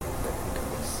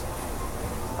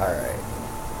Alright.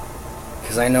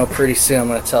 Because I know pretty soon I'm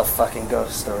going to tell a fucking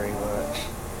ghost story, watch.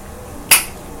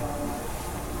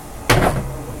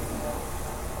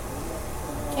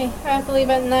 Okay, I have to leave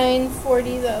at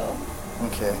 9:40 though.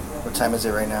 Okay. What time is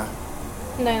it right now?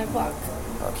 9 o'clock.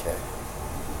 Okay.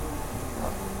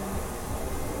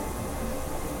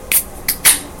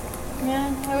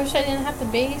 Man, I wish I didn't have to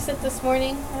babysit this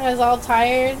morning. I was all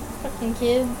tired. Fucking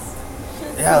kids.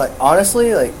 Yeah, like,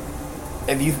 honestly, like,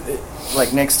 if you,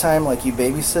 like, next time, like, you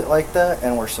babysit like that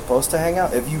and we're supposed to hang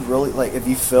out, if you really, like, if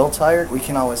you feel tired, we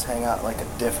can always hang out, like, a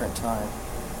different time.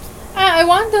 I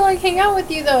wanted to, like, hang out with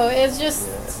you, though. It's just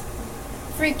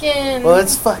freaking... Well,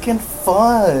 it's fucking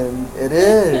fun. It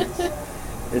is.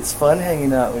 It's fun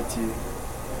hanging out with you.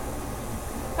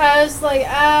 I was like,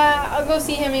 I'll go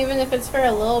see him even if it's for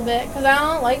a little bit, because I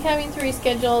don't like having to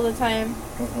reschedule all the time.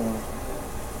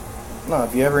 No,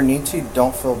 if you ever need to,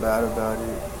 don't feel bad about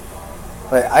it.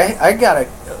 Like,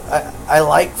 I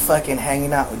like fucking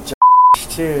hanging out with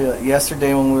too. Like,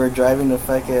 yesterday when we were driving to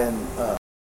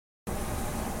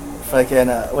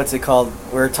what's it called?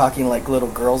 We were talking like little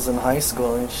girls in high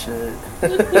school and shit.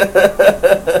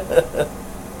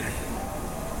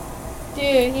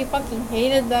 Dude, he fucking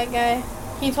hated that guy.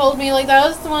 He told me, like, that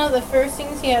was one of the first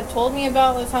things he had told me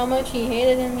about was how much he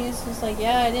hated him. He was just like,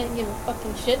 yeah, I didn't give a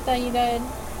fucking shit that he died.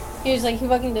 He was like, he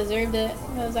fucking deserved it.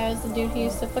 Because I was the dude who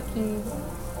used to fucking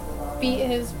beat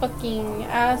his fucking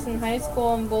ass in high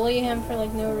school and bully him for,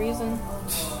 like, no reason.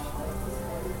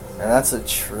 And that's a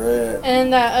trip.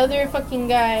 And that other fucking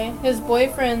guy, his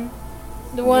boyfriend,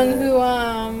 the one who,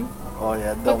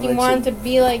 fucking wanted to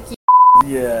be like you.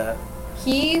 Yeah.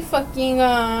 He fucking,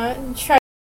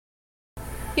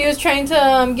 he was trying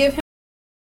to, give him,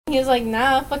 he was like,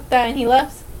 nah, fuck that, and he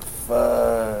left.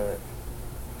 Fuck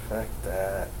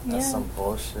that. That's Yeah. some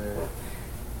bullshit.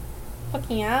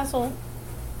 Fucking asshole.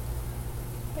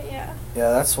 But yeah.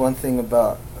 Yeah, that's one thing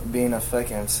about being a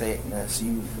fucking Satanist.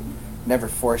 You never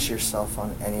force yourself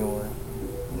on anyone.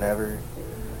 Never.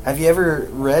 Have you ever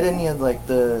read any of, like,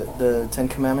 the 10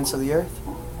 Commandments of the Earth?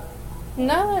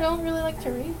 No, I don't really like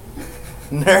to read.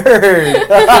 Nerd!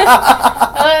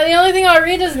 The only thing I'll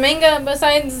read is manga.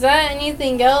 Besides that,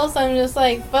 anything else, I'm just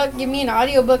like, fuck, give me an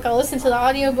audiobook. I'll listen to the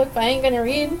audiobook, but I ain't gonna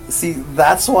read. See,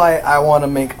 that's why I want to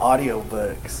make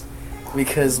audiobooks.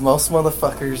 Because most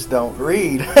motherfuckers don't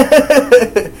read.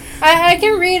 I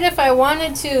can read if I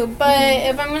wanted to, but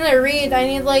if I'm gonna read, I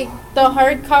need, like, the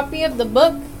hard copy of the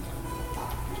book.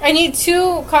 I need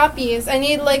 2 copies. I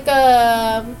need, like,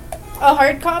 a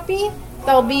hard copy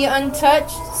that'll be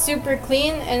untouched, super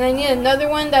clean, and I need another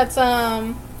one that's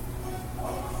kind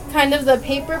of the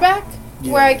paperback,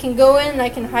 where I can go in and I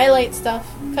can highlight stuff,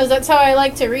 because that's how I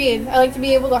like to read. I like to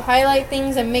be able to highlight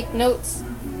things and make notes.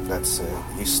 That's it.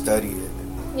 You studied it.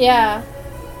 Yeah.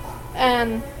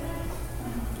 And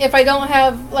if I don't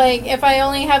have, like, if I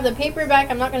only have the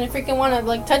paperback, I'm not gonna freaking want to,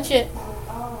 like, touch it.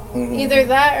 Either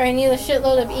that, or I need a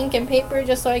shitload of ink and paper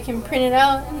just so I can print it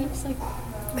out and just, like,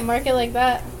 mark it like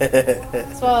that.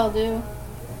 That's what I'll do.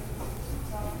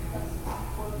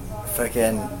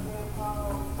 Fucking,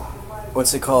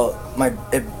 what's it called?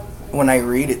 When I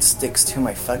read, it sticks to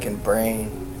my fucking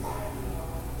brain.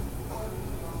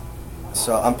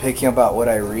 So I'm picky about what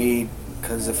I read,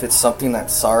 because if it's something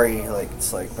that's sorry, like,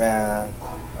 it's like, man,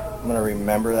 I'm gonna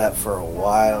remember that for a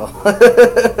while.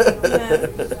 Yeah.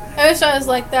 I wish I was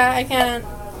like that. I can't.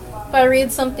 If I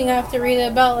read something, I have to read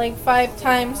it about, like, 5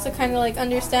 times to kind of, like,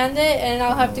 understand it, and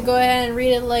I'll have to go ahead and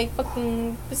read it, like,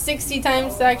 fucking 60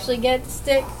 times to actually get it to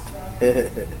stick.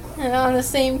 And on the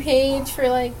same page for,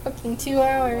 like, fucking 2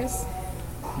 hours.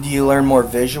 Do you learn more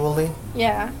visually?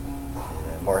 Yeah.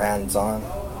 More hands-on?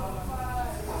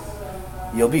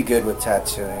 You'll be good with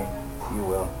tattooing. You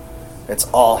will. It's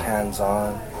all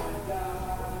hands-on.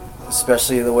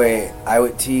 Especially the way I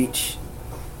would teach.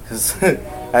 Because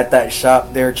at that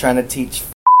shop, they were trying to teach,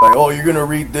 like, oh, you're going to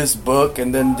read this book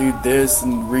and then do this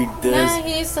and read this. Nah,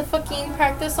 he used to fucking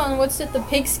practice on, what's it, the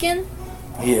pigskin?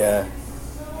 Yeah.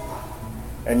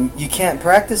 And you can't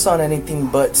practice on anything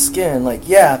but skin. Like,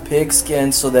 yeah, pig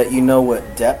skin so that you know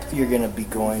what depth you're going to be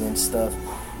going and stuff.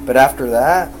 But after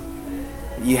that,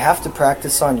 you have to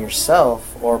practice on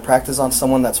yourself or practice on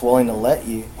someone that's willing to let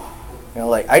you. You know,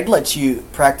 like, I'd let you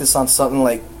practice on something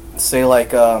like, say,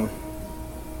 like,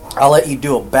 I'll let you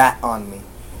do a bat on me.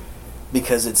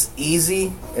 Because it's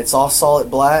easy, it's all solid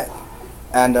black,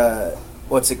 and,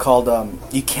 what's it called,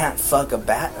 you can't fuck a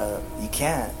bat up. You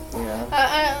can't, you know?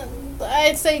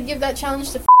 I'd say give that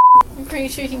challenge to I'm pretty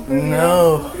sure he grew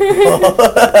No.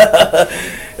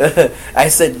 I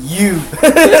said you.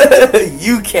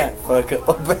 You can't fuck up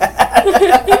a bat.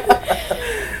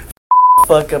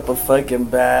 fuck up a fucking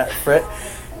bat.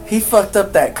 He fucked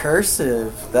up that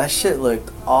cursive. That shit looked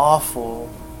awful.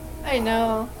 I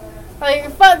know.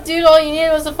 Like, fuck, dude, all you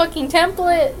needed was a fucking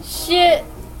template. Shit.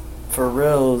 For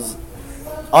reals.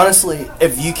 Honestly,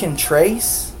 if you can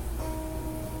trace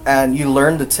and you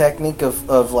learn the technique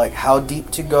of like how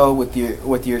deep to go with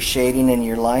your shading and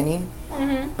your lining,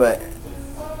 but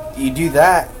you do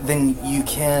that, then you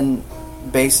can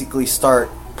basically start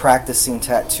practicing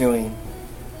tattooing.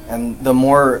 And the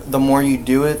more you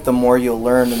do it, the more you'll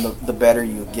learn and the better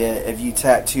you'll get. If you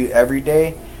tattoo every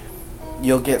day,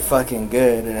 you'll get fucking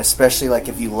good. And especially like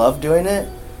if you love doing it,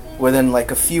 within like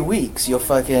a few weeks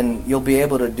you'll be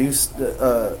able to do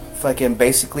fucking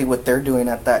basically what they're doing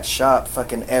at that shop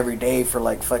fucking every day for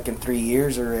like fucking 3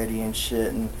 years already and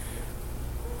shit.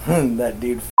 And that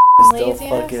dude is still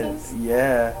fucking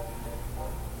yeah.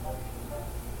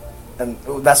 And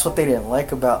that's what they didn't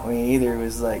like about me either. It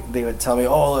was like they would tell me,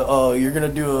 "Oh, you're gonna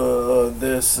do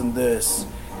this and this,"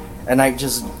 and I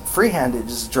just freehand it,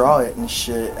 just draw it and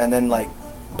shit, and then like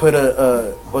put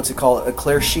a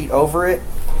clear sheet over it,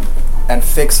 and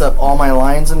fix up all my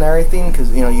lines and everything.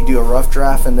 Because you do a rough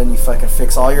draft and then you fucking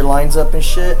fix all your lines up and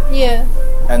shit. Yeah.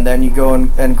 And then you go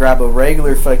and grab a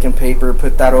regular fucking paper,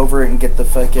 put that over it, and get the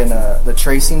fucking the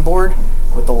tracing board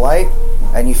with the light.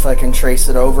 And you fucking trace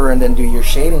it over and then do your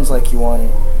shadings like you want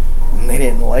it. And they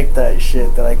didn't like that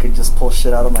shit, that I could just pull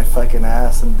shit out of my fucking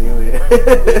ass and do it.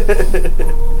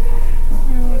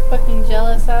 Fucking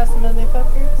jealous ass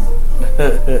motherfuckers.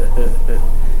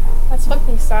 That's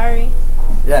fucking sorry.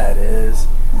 Yeah, it is.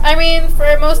 I mean,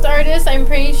 for most artists, I'm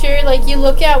pretty sure, like, you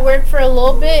look at work for a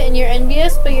little bit and you're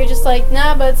envious, but you're just like,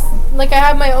 nah, but it's, like, I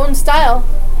have my own style.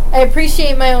 I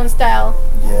appreciate my own style.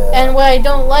 Yeah. And what I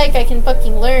don't like, I can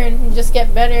fucking learn and just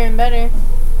get better and better.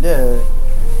 Yeah.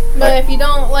 But if you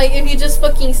don't, like, if you just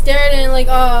fucking stare at it and like,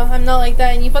 oh, I'm not like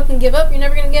that, and you fucking give up, you're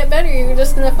never gonna get better. You're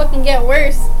just gonna fucking get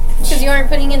worse. Because you aren't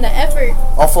putting in the effort.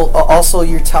 Also,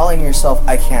 you're telling yourself,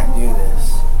 I can't do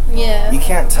this. Yeah. You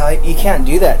can't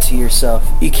do that to yourself.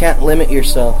 You can't limit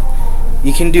yourself.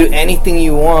 You can do anything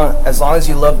you want as long as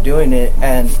you love doing it,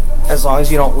 and as long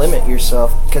as you don't limit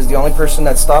yourself. Because the only person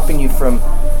that's stopping you from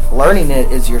learning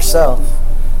it is yourself.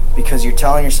 Because you're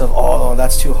telling yourself, oh,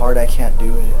 that's too hard, I can't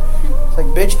do it. It's like,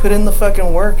 bitch, put in the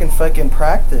fucking work and fucking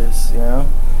practice,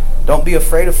 Don't be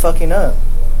afraid of fucking up.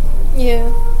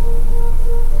 Yeah.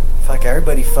 Fuck,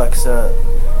 everybody fucks up.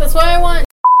 That's why I want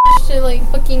to, like,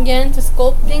 fucking get into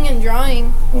sculpting and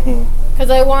drawing. Because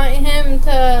I want him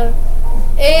to...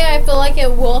 I feel like it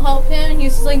will help him.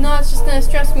 He's just like, no, it's just gonna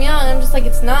stress me out. And I'm just like,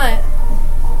 it's not.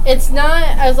 It's not,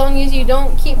 as long as you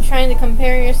don't keep trying to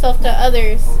compare yourself to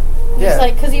others. Just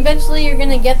like, because eventually you're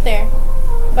gonna get there.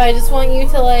 But I just want you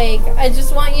to, like, I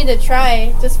just want you to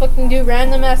try. Just fucking do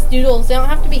random ass doodles. They don't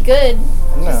have to be good.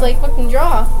 No. Just, like, fucking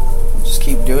draw. Just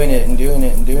keep doing it and doing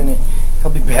it and doing it.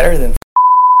 He'll be better than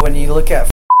when you look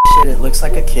at shit, it looks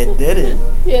like a kid did it.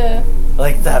 Yeah.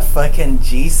 Like that fucking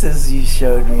Jesus you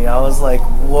showed me. I was like,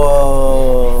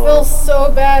 whoa. I feel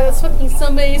so bad. That's fucking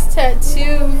somebody's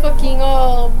tattoo. Fucking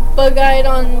all bug-eyed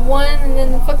on one and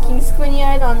then fucking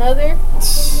squinty-eyed on other.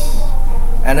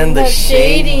 And then the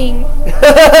shading.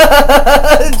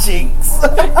 Jinx.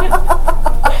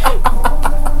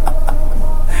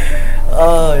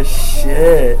 Oh,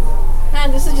 shit.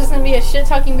 Man, this is just gonna be a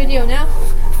shit-talking video now.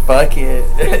 Fuck it.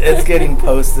 It's getting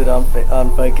posted on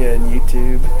fucking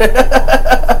YouTube.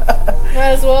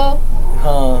 Might as well.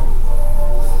 Huh.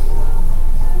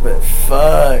 But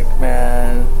fuck,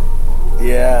 man.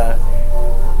 Yeah.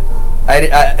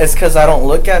 It's because I don't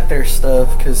look at their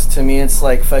stuff, because to me it's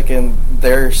like fucking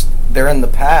they're in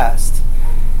the past.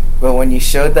 But when you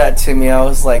showed that to me, I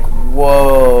was like,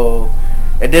 whoa.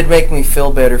 It did make me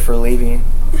feel better for leaving.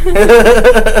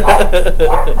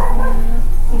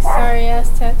 These sorry ass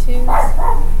tattoos.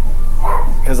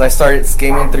 Because I started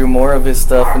skimming through more of his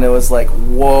stuff, and it was like,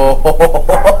 whoa.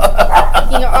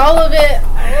 All of it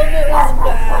was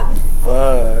bad.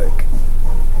 Fuck.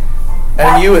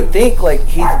 And you would think, like,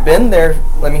 he's been there,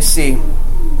 let me see,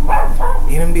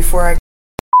 even before I...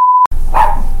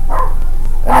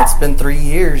 And it's been 3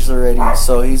 years already,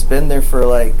 so he's been there for,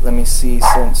 like, let me see,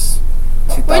 since...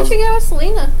 When'd you go with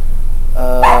Selena?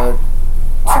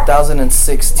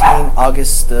 2016,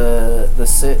 August the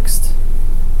 6th.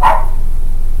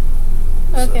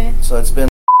 Okay. So it's been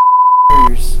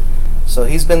years. So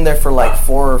he's been there for like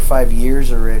 4 or 5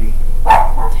 years already.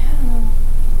 Damn.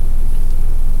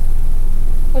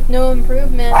 With no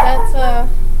improvement, that's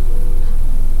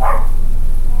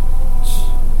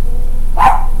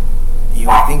You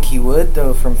would think he would,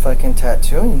 though, from fucking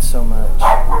tattooing so much.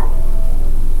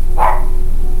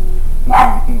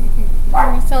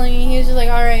 He's telling me he was just like,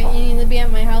 all right, you need to be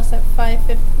at my house at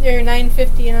 5:50 or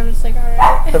 9:50, and I'm just like, all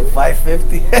right.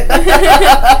 5:50.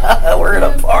 We're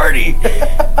gonna party.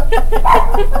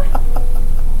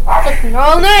 Fucking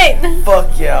all night.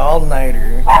 Fuck yeah, all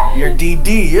nighter. You're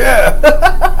DD, yeah.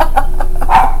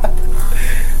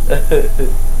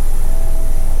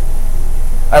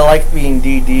 I liked being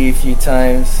DD a few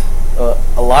times, a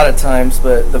lot of times,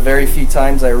 but the very few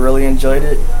times I really enjoyed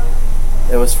it,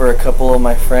 it was for a couple of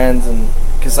my friends, and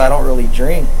because I don't really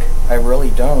drink, I really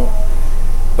don't.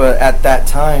 But at that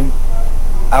time,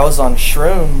 I was on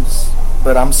shrooms,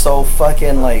 but I'm so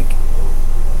fucking like,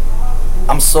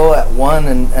 I'm so at one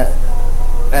and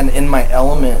in my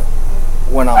element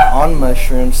when I'm on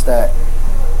mushrooms that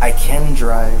I can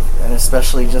drive, and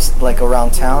especially just like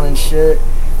around town and shit.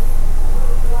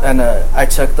 And I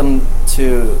took them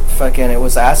to fucking, it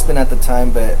was Aspen at the time,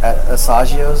 but at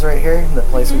Asagio's right here, the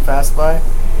place we passed by.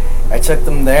 I took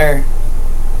them there,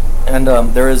 and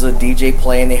there was a DJ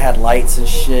playing, they had lights and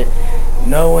shit.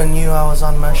 No one knew I was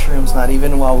on mushrooms, not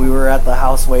even while we were at the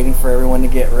house waiting for everyone to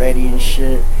get ready and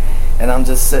shit. And I'm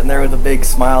just sitting there with a big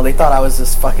smile. They thought I was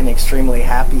just fucking extremely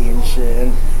happy and shit.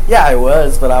 And yeah, I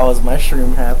was, but I was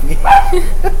mushroom happy.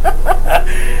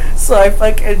 So I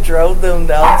fucking drove them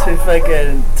down to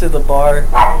the bar,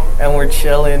 and we're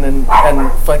chilling, and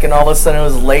fucking all of a sudden it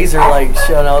was laser light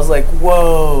show, and I was like,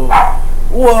 whoa.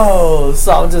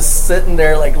 So I'm just sitting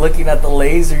there like looking at the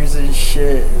lasers and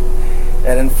shit.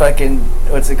 And then fucking,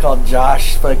 what's it called,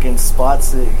 Josh fucking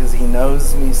spots it because he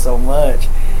knows me so much.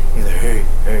 He's like, hey,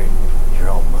 you're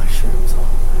on mushrooms, huh?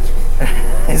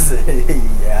 I said,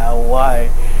 yeah,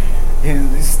 why?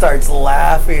 He starts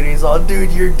laughing. He's all,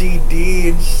 dude, you're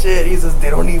DD and shit. He says, they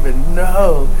don't even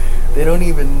know.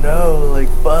 Like,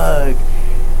 fuck.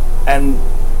 And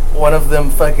one of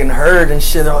them fucking heard and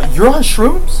shit. They're like, you're on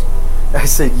shrooms? I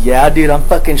said, yeah, dude, I'm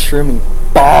fucking shrooming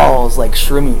balls. Like,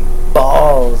 shrooming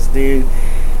balls, dude.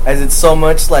 As it's so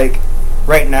much like,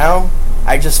 right now,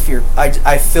 I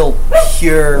feel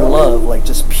pure love, like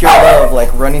just pure love,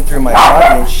 like running through my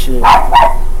body and shit.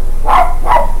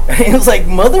 And he was like,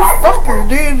 motherfucker,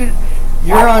 dude,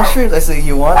 you're on shrooms. I said,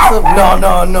 you want some?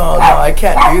 No, I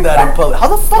can't do that in public. How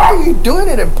the fuck are you doing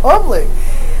it in public?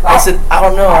 I said, I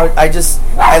don't know,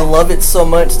 I love it so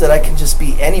much that I can just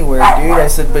be anywhere, dude. I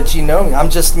said, but you know me, I'm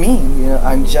just me, you know,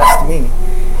 I'm just me.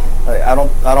 Like, I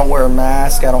don't wear a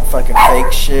mask, I don't fucking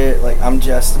fake shit, like, I'm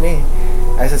just me.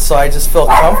 I said, so I just feel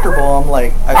comfortable. I'm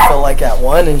like, I feel like at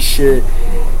one and shit.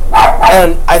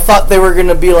 And I thought they were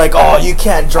gonna be like, oh, you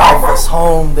can't drive us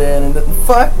home then. And then,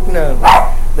 fuck no.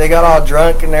 They got all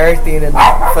drunk and everything, and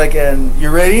fucking, you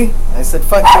ready? I said,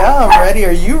 fuck yeah, I'm ready.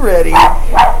 Are you ready?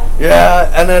 Yeah.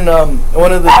 And then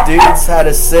one of the dudes had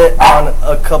to sit on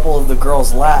a couple of the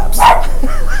girls' laps.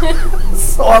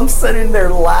 So I'm sitting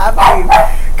there laughing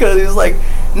because he's like,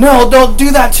 no, don't do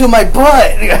that to my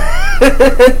butt.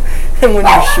 And when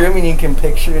you're shrooming, you can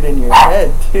picture it in your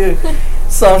head, too.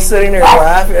 So I'm sitting there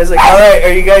laughing. I was like, alright,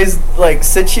 are you guys, like,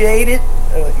 situated?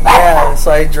 Like, yeah.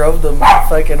 So I drove them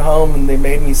fucking home, and they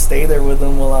made me stay there with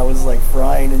them while I was, like,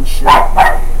 frying and shit.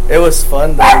 It was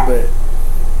fun, though, but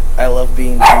I love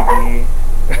being DD.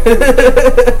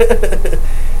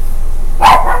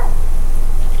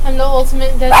 I'm the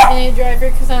ultimate designated driver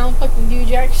because I don't fucking do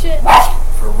jack shit.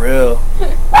 For real.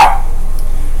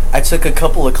 I took a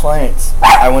couple of clients.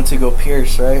 I went to go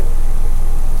pierce, right?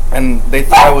 And they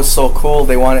thought I was so cool,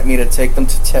 they wanted me to take them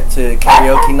to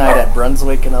karaoke night at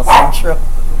Brunswick and El Centro.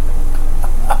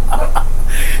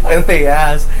 And they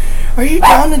asked, are you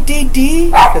down to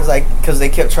DD? Because they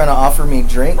kept trying to offer me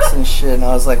drinks and shit. And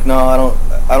I was like, no,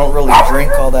 I don't really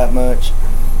drink all that much.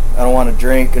 I don't want to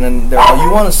drink. And then they're like, you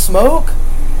want to smoke?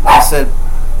 I said,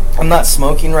 I'm not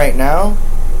smoking right now.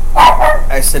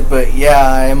 I said, but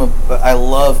yeah, I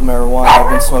love marijuana. I've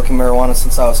been smoking marijuana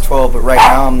since I was 12, but right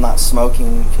now I'm not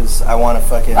smoking because I want to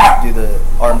fucking do the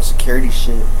armed security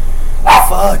shit.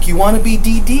 Fuck, you want to be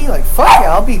DD? Like, fuck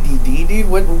yeah, I'll be DD, dude.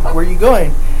 Where are you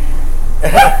going?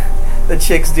 The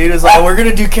chick's dude is like, we're going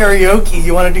to do karaoke.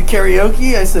 You want to do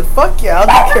karaoke? I said, fuck yeah,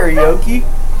 I'll do karaoke.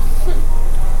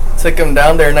 Took him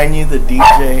down there and I knew the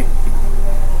DJ.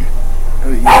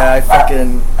 Yeah,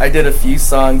 I did a few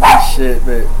songs and shit,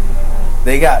 but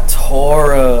they got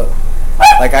tore up.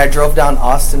 Like, I drove down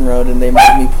Austin Road and they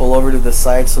made me pull over to the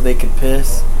side so they could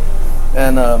piss.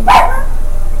 And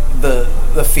the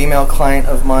female client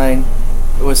of mine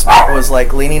was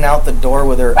like leaning out the door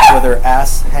with her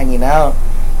ass hanging out,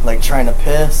 like trying to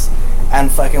piss,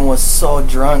 and fucking was so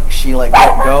drunk she like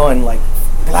let go and like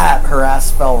flat, her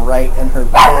ass fell right in her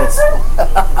piss.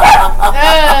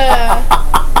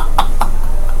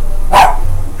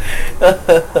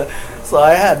 So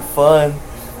I had fun.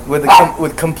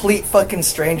 with complete fucking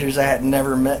strangers I had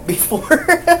never met before.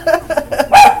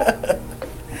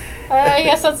 I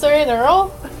guess that's the way they're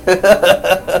all.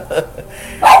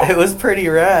 It was pretty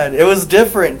rad. It was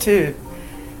different too,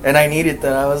 and I needed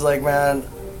that. I was like, man,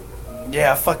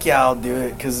 yeah, fuck yeah, I'll do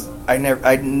it, because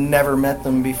I'd never met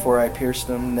them before I pierced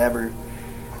them, never.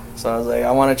 So I was like,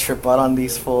 I want to trip out on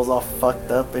these fools all fucked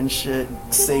up and shit,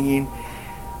 singing.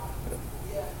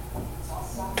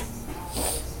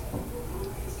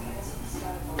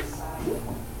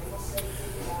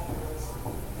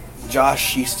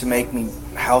 Josh used to make me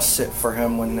house sit for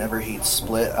him whenever he'd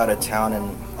split out of town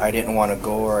and I didn't want to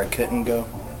go or I couldn't go.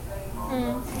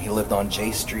 He lived on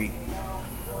J Street.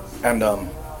 And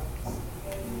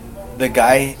the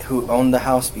guy who owned the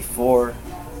house before,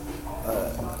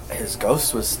 his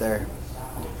ghost was there.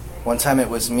 One time it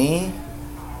was me,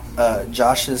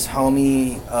 Josh's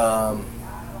homie,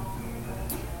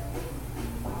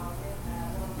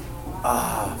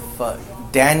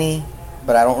 Danny,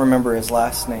 but I don't remember his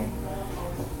last name.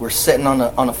 We're sitting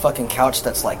on a fucking couch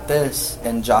that's like this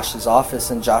in Josh's office,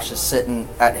 and Josh is sitting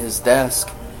at his desk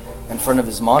in front of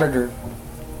his monitor,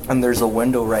 and there's a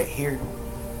window right here.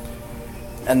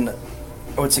 And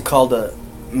what's it called?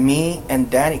 Me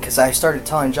and Danny, because I started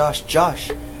telling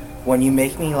Josh, when you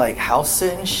make me like house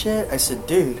sit and shit, I said,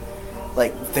 dude,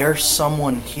 like there's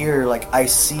someone here, like I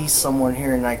see someone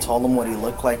here, and I told him what he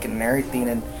looked like and everything,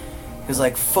 and he was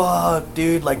like, fuck,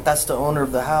 dude, like that's the owner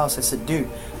of the house. I said, dude,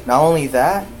 not only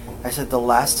that, I said the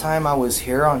last time I was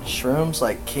here on shrooms,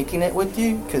 like kicking it with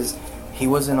you, because he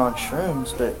wasn't on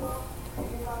shrooms, but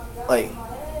like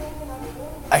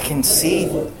I can see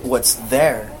what's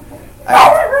there.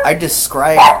 I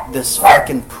described this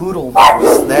fucking poodle that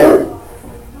was there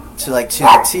to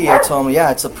the T. I told him, yeah,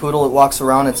 it's a poodle. It walks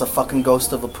around. It's a fucking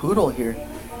ghost of a poodle here.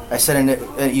 I said, and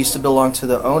it used to belong to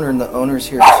the owner, and the owner's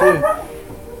here too.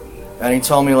 And he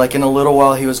told me, like, in a little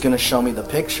while he was going to show me the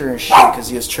picture and shit, because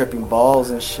he was tripping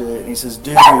balls and shit. And he says,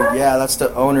 dude, yeah, that's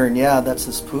the owner, and yeah, that's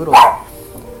his poodle.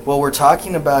 Well, we're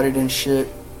talking about it and shit.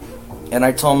 And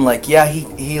I told him, like, yeah,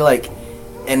 he like,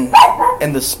 in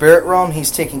the spirit realm,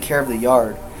 he's taking care of the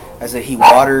yard. I said, he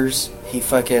waters, he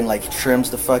fucking, like, trims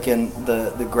the fucking,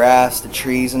 the grass, the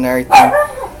trees and everything.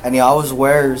 And he always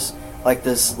wears, like,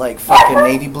 this, like, fucking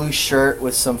navy blue shirt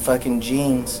with some fucking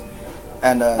jeans.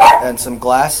 And some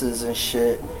glasses and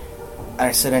shit. And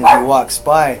I said, and he walks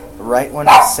by. Right when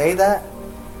I say that,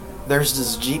 there's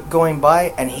this Jeep going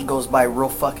by, and he goes by real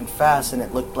fucking fast, and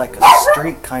it looked like a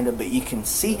street kind of, but you can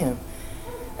see him.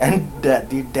 And that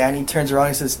dude, Danny, turns around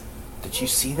and says, did you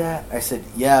see that? I said,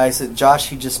 yeah. I said, Josh,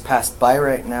 he just passed by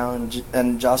right now.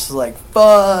 And Josh was like,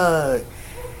 fuck.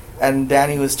 And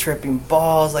Danny was tripping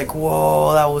balls, like,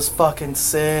 whoa, that was fucking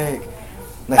sick.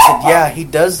 And I said, yeah, he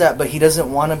does that, but he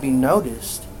doesn't want to be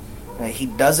noticed. Like, he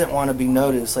doesn't want to be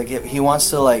noticed. Like, he wants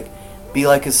to, like, be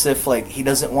like as if, like, he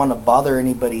doesn't want to bother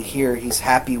anybody here. He's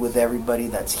happy with everybody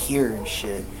that's here and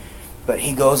shit. But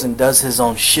he goes and does his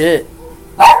own shit.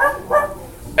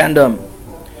 And,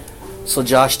 so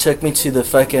Josh took me to the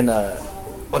fucking,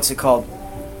 what's it called?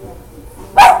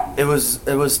 It was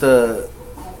the,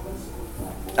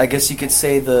 I guess you could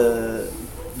say the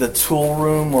tool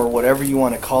room or whatever you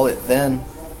want to call it then.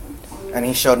 And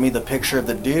he showed me the picture of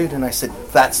the dude, and I said,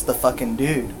 that's the fucking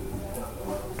dude.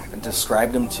 I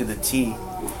described him to the T.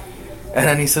 And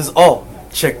then he says, oh,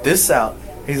 check this out.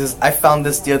 He says, I found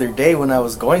this the other day when I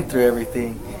was going through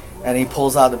everything. And he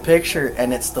pulls out the picture,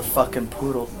 and it's the fucking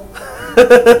poodle. And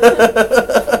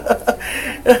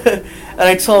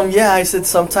I told him, yeah, I said,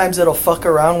 sometimes it'll fuck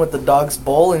around with the dog's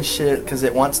bowl and shit, because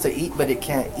it wants to eat, but it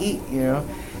can't eat, you know?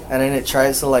 And then it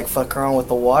tries to, like, fuck around with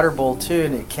the water bowl, too,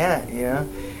 and it can't, you know?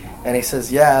 And he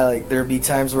says, yeah, like, there'd be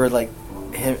times where, like,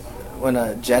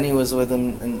 when Jenny was with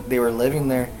him and they were living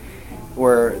there,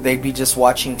 where they'd be just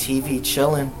watching TV,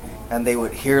 chilling, and they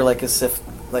would hear, like, as if,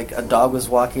 like, a dog was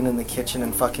walking in the kitchen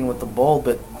and fucking with the bowl,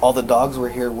 but all the dogs were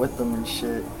here with them and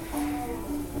shit.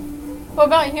 What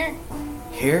about here?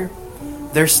 Here?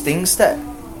 There's things that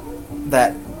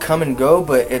come and go,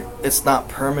 but it's not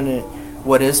permanent.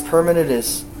 What is permanent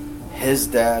is his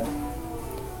dad,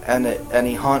 and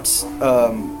he haunts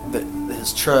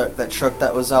his truck, that truck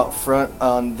that was out front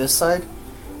on this side,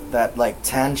 that like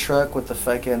tan truck with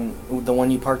the one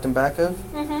you parked in back of.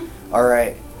 Mm-hmm. All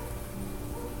right.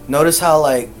 Notice how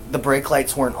like the brake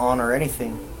lights weren't on or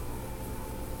anything.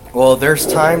 Well, there's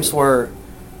times where,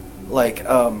 like,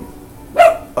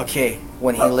 okay,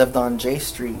 when he lived on J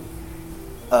Street,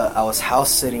 I was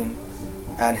house sitting,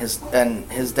 and his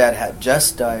dad had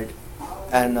just died.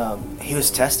 And he was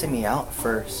testing me out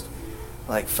first.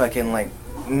 Like, fucking, like,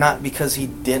 not because he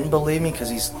didn't believe me, because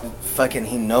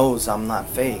he knows I'm not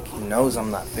fake. He knows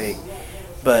I'm not fake.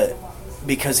 But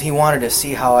because he wanted to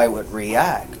see how I would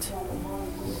react.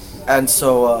 And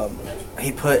so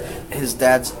he put his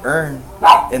dad's urn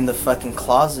in the fucking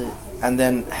closet and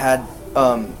then had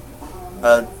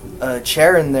a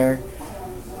chair in there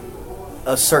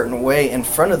a certain way in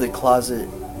front of the closet.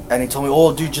 And he told me,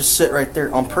 oh, dude, just sit right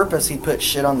there. On purpose, he put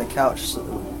shit on the couch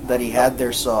that he had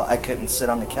there so I couldn't sit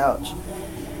on the couch.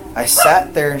 I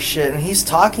sat there and shit, and he's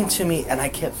talking to me, and I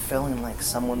kept feeling like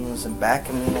someone was in back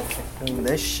of me, and I kept feeling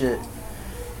this shit.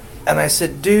 And I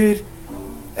said, dude,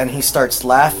 and he starts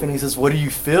laughing. He says, what do you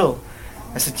feel?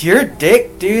 I said, you're a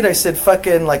dick, dude. I said,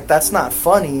 fucking, like, that's not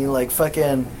funny. Like,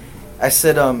 fucking, I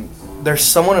said, there's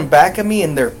someone in back of me,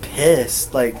 and they're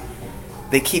pissed. Like,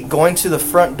 they keep going to the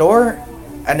front door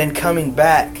and then coming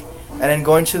back. And then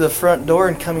going to the front door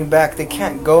and coming back. They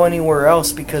can't go anywhere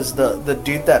else because the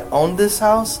dude that owned this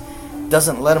house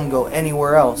doesn't let him go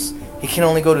anywhere else. He can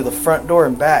only go to the front door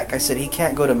and back. I said, he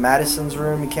can't go to Madison's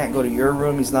room. He can't go to your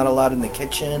room. He's not allowed in the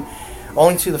kitchen.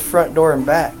 Only to the front door and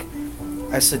back.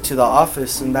 I said, to the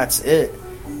office, and that's it.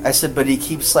 I said, but he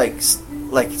keeps like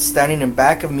standing in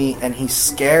back of me, and he's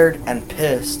scared and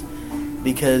pissed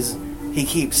because he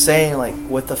keeps saying, like,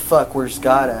 what the fuck, where's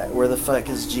God at? Where the fuck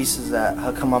is Jesus at?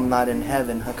 How come I'm not in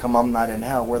heaven? How come I'm not in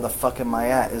hell? Where the fuck am I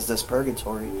at? Is this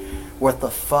purgatory? What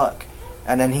the fuck?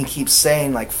 And then he keeps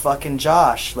saying, like, fucking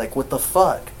Josh, like, what the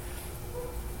fuck?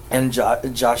 And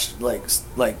Josh,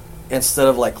 like, instead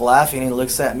of, like, laughing, he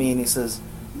looks at me and he says,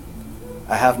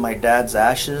 I have my dad's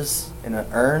ashes in an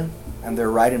urn, and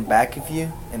they're right in back of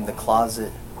you in the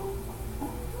closet.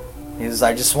 He says,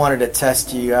 I just wanted to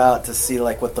test you out to see,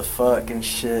 like, what the fuck and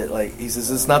shit. Like, he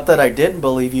says, it's not that I didn't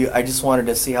believe you. I just wanted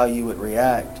to see how you would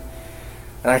react.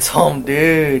 And I told him,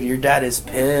 dude, your dad is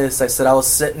pissed. I said, I was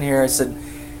sitting here. I said,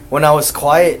 when I was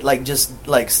quiet, like, just,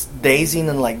 like, dazing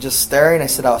and, like, just staring, I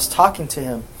said, I was talking to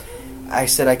him. I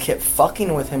said, I kept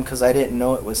fucking with him because I didn't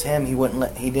know it was him. He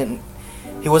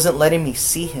wasn't letting me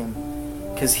see him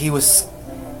because he was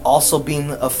also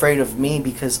being afraid of me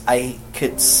because I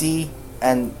could see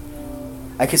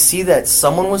that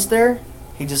someone was there.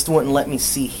 He just wouldn't let me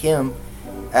see him.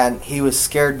 And he was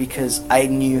scared because I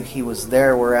knew he was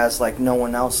there, whereas, like, no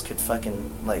one else could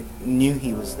fucking, like, knew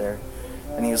he was there.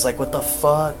 And he was like, what the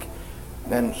fuck?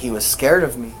 And he was scared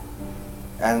of me.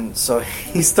 And so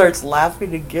he starts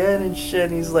laughing again and shit.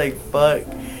 And he's like, fuck.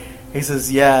 He says,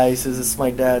 yeah. He says, it's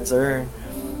my dad's urn.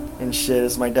 And shit,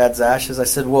 it's my dad's ashes. I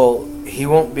said, well, he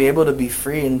won't be able to be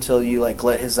free until you, like,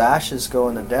 let his ashes go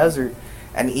in the desert.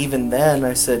 And even then,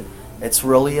 I said, it's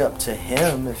really up to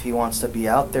him if he wants to be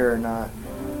out there or not.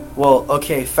 Well,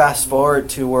 okay, fast forward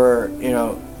to where, you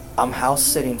know, I'm house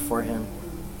sitting for him.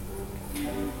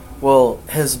 Well,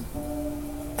 his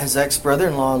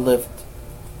ex-brother-in-law lived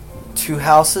 2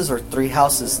 houses or 3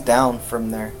 houses down from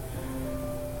there.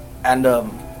 And,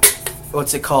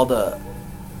 what's it called?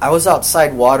 I was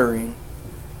outside watering,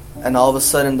 and all of a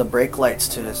sudden the brake lights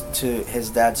to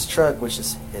his dad's truck, which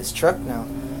is his truck now,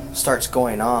 starts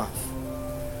going off.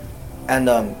 And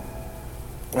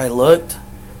I looked,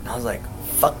 and I was like,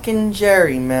 fucking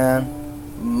Jerry, man.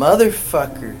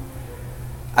 Motherfucker.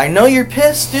 I know you're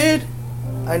pissed, dude.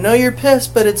 I know you're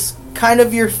pissed, but it's kind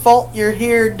of your fault you're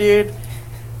here, dude.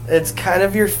 It's kind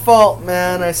of your fault,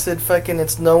 man. I said, fucking,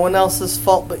 it's no one else's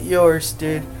fault but yours,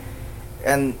 dude.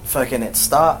 And fucking it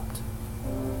stopped.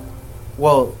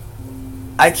 Well,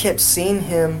 I kept seeing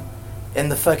him in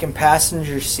the fucking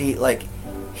passenger seat, like,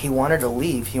 he wanted to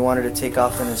leave. He wanted to take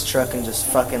off in his truck and just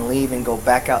fucking leave and go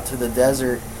back out to the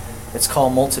desert. It's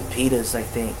called Multipitas, I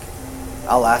think.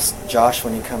 I'll ask Josh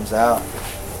when he comes out.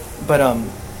 But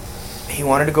he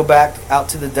wanted to go back out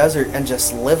to the desert and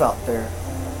just live out there.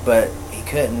 But he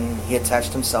couldn't. He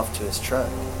attached himself to his truck.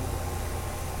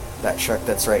 That truck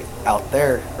that's right out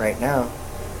there right now.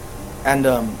 And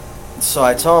so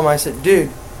I told him, I said,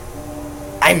 dude,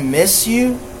 I miss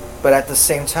you, but at the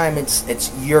same time,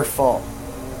 it's your fault.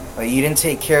 Like, you didn't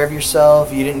take care of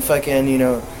yourself. You didn't fucking, you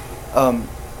know,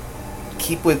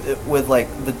 keep with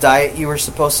like the diet you were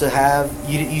supposed to have.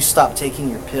 You stopped taking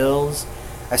your pills.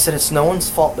 I said, it's no one's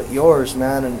fault but yours,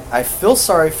 man. And I feel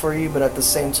sorry for you, but at the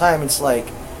same time, it's like,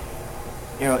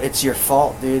 you know, it's your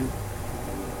fault, dude.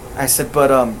 I said,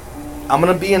 but I'm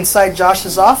gonna be inside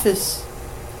Josh's office.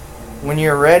 When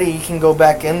you're ready, you can go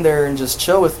back in there and just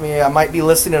chill with me. I might be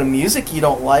listening to music you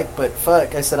don't like, but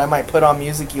fuck, I said, I might put on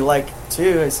music you like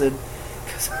too. I said,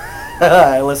 'cause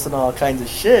I listen to all kinds of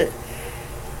shit.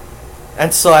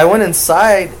 And so I went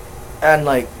inside, and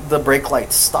like the brake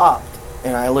light stopped,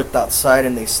 And I looked outside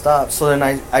and they stopped. So then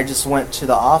I just went to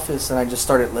the office and I just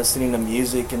started listening to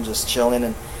music and just chilling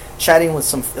and chatting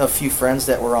with a few friends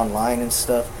that were online and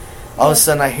stuff. All of a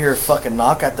sudden I hear a fucking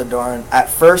knock at the door, and at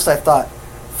first I thought,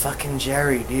 fucking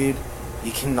Jerry, dude,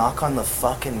 you can knock on the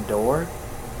fucking door?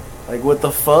 Like, what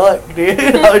the fuck, dude?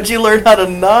 How'd you learn how to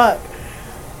knock?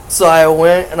 So I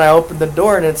went and I opened the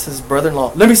door and it's his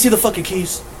brother-in-law. Let me see the fucking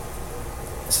keys.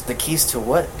 I said, the keys to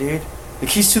what, dude? The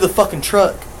keys to the fucking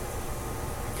truck.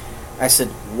 I said,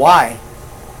 why?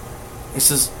 He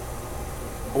says,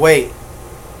 wait,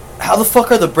 how the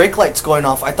fuck are the brake lights going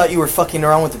off? I thought you were fucking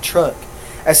around with the truck.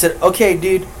 I said, okay,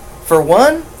 dude, for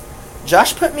one,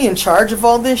 Josh put me in charge of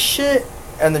all this shit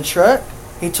and the truck.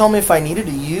 He told me if I needed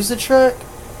to use the truck,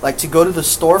 like to go to the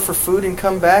store for food and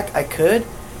come back, I could.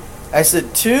 I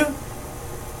said, two,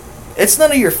 it's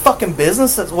none of your fucking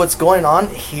business that's what's going on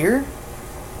here.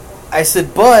 I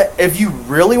said, but if you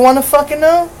really want to fucking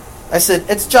know, I said,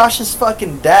 it's Josh's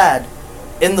fucking dad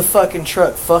in the fucking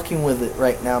truck fucking with it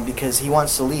right now because he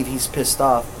wants to leave. He's pissed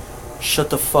off. Shut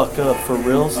the fuck up, for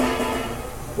reals.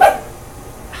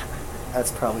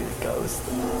 That's probably the ghost.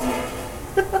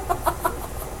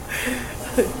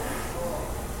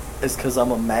 It's because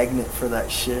I'm a magnet for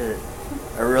that shit.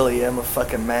 I really am a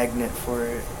fucking magnet for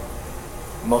it.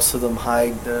 Most of them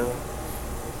hide though.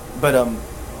 But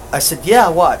I said, yeah,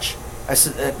 watch. I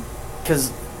said,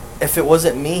 because if it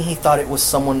wasn't me, he thought it was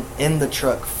someone in the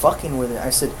truck fucking with it. I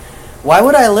said, why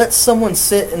would I let someone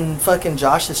sit in fucking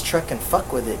Josh's truck and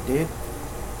fuck with it, dude?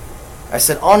 I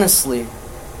said, honestly,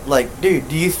 like, dude,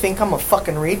 do you think I'm a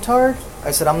fucking retard?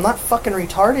 I said, I'm not fucking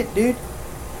retarded, dude.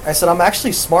 I said, I'm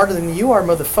actually smarter than you are,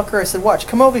 motherfucker. I said, watch,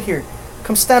 come over here.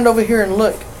 Come stand over here and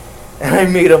look. And I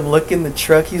made him look in the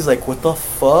truck. He's like, what the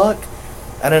fuck?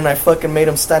 And then I fucking made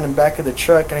him stand in back of the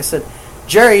truck. And I said,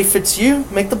 Jerry, if it's you,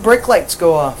 make the brake lights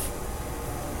go off.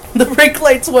 The brake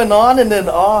lights went on and then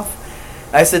off.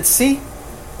 I said, see?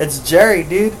 It's Jerry,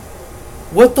 dude.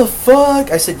 What the fuck?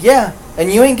 I said, yeah.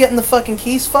 And you ain't getting the fucking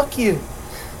keys? Fuck you.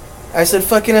 I said,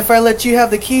 fucking, if I let you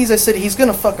have the keys, I said, he's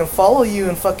gonna fucking follow you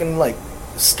and fucking, like,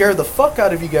 scare the fuck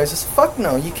out of you guys. I said, fuck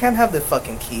no, you can't have the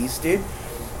fucking keys, dude.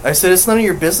 I said, it's none of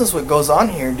your business what goes on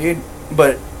here, dude.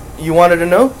 But you wanted to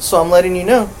know, so I'm letting you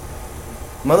know.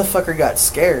 Motherfucker got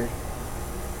scared.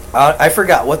 I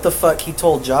forgot what the fuck he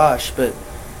told Josh, but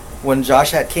when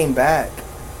Josh had came back,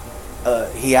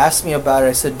 he asked me about it.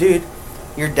 I said, dude,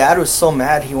 your dad was so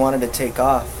mad he wanted to take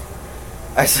off.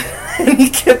 I said, and he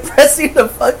kept pressing the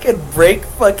fucking brake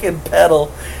fucking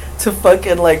pedal to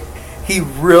fucking, like, he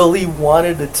really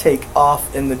wanted to take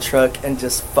off in the truck and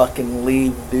just fucking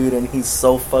leave, dude, and he's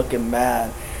so fucking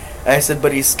mad. I said,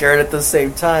 but he's scared at the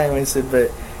same time. I said,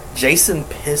 but Jason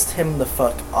pissed him the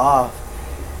fuck off.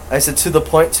 I said, to the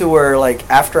point to where, like,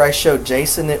 after I showed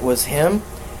Jason it was him,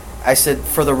 I said,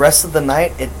 for the rest of the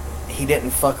night, he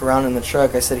didn't fuck around in the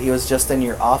truck. I said, he was just in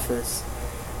your office.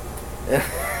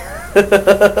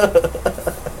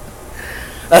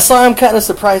 That's why I'm kind of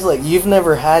surprised, like, you've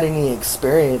never had any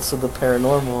experience with the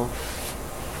paranormal.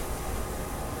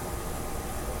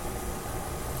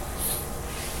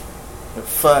 But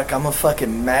fuck, I'm a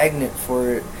fucking magnet for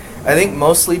it. I think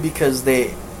mostly because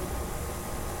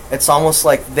it's almost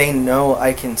like they know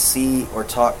I can see or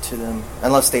talk to them,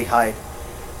 unless they hide.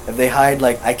 If they hide,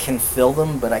 like, I can feel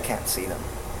them, but I can't see them.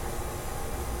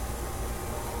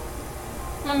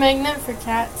 I'm a magnet for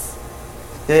cats.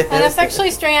 And it's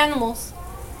actually stray animals.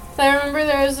 So I remember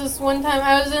there was this one time,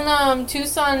 I was in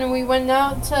Tucson and we went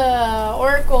out to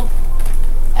Oracle.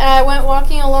 And I went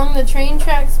walking along the train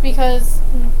tracks because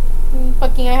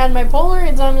fucking I had my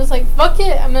Polaroids on. I'm just like, fuck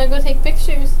it, I'm gonna go take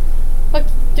pictures. Fuck,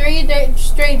 3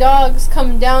 stray dogs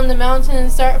come down the mountain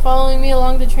and start following me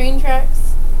along the train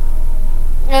tracks.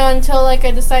 Until, like,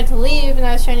 I decided to leave and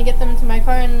I was trying to get them into my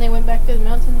car and then they went back to the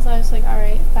mountains. So I was like,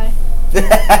 alright, bye.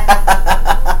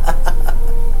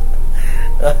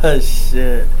 Oh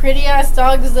shit. Pretty ass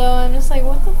dogs though. I'm just like,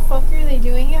 what the fuck are they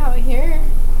doing out here?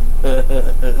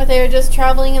 But they were just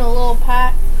traveling in a little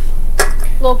pack.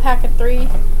 Little pack of 3.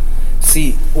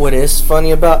 See, what is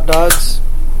funny about dogs?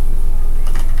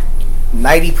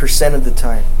 90% of the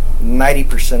time.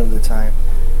 90% of the time.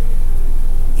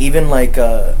 Even like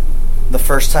the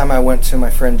first time I went to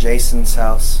my friend Jason's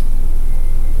house,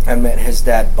 I met his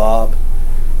dad Bob.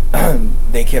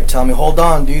 They kept telling me, hold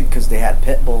on, dude, because they had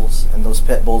pit bulls, and those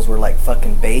pit bulls were like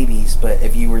fucking babies, but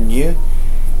if you were new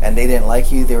and they didn't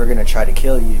like you, they were going to try to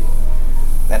kill you.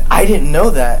 And I didn't know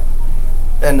that.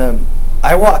 And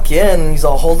I walk in, and he's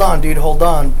all, hold on, dude, hold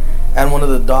on. And one of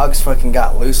the dogs fucking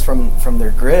got loose from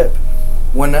their grip,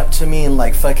 went up to me and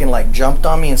like fucking like jumped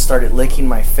on me and started licking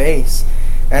my face.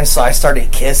 And so I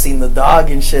started kissing the dog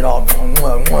and shit, all mwah,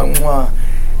 mwah, mwah, mwah.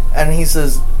 And he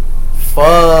says,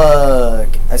 fuck.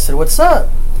 I said, what's up?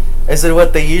 I said,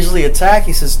 what, they usually attack?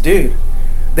 He says, dude,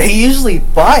 they usually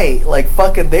bite. Like,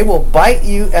 fucking, they will bite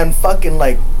you and fucking,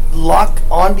 like, lock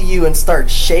onto you and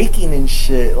start shaking and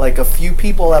shit. Like, a few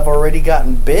people have already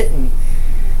gotten bitten.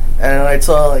 And I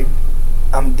told, like,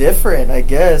 I'm different, I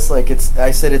guess. Like,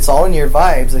 I said, it's all in your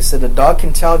vibes. I said, a dog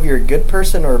can tell if you're a good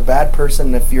person or a bad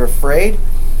person, if you're afraid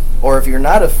or if you're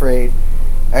not afraid.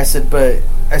 I said,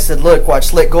 look,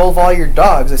 watch, let go of all your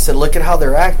dogs. I said, look at how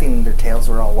they're acting. Their tails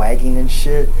were all wagging and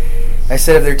shit. I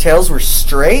said, if their tails were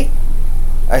straight,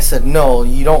 I said, no,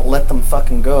 you don't let them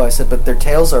fucking go. I said, but their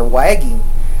tails are wagging.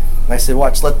 I said,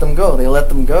 watch, let them go. They let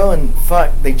them go, and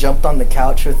fuck, they jumped on the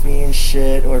couch with me and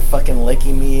shit, or fucking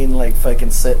licking me and like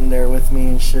fucking sitting there with me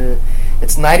and shit.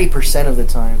 It's 90% of the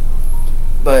time.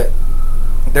 But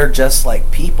they're just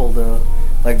like people, though.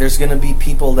 Like, there's gonna be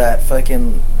people that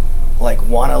fucking like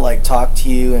wanna like talk to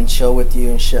you and chill with you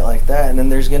and shit like that, and then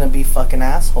there's gonna be fucking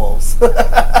assholes.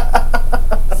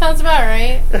 Sounds about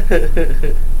right.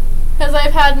 Because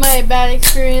I've had my bad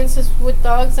experiences with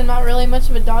dogs. I'm not really much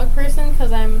of a dog person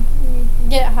because I'm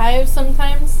get hives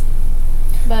sometimes.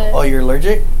 But oh, you're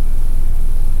allergic?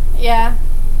 Yeah.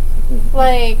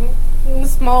 Like, the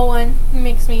small one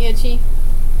makes me itchy.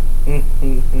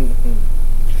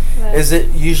 Is it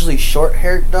usually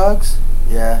short-haired dogs?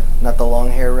 Yeah, not the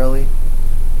long hair, really?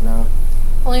 No.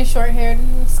 Only short-haired.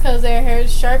 It's because their hair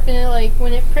is sharp and it, like,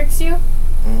 when it pricks you,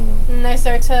 and I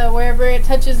start to, wherever it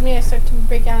touches me, I start to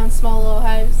break out in small little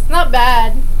hives. Not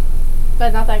bad,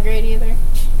 but not that great either.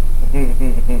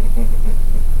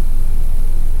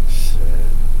 Shit.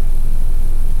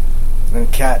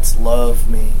 And cats love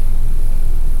me.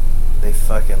 They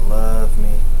fucking love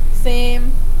me.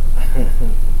 Same.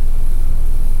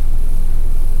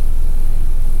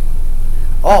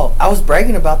 Oh, I was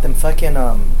bragging about them fucking,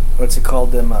 what's it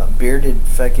called? Them bearded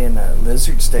fucking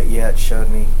lizards that you had showed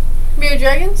me. Bearded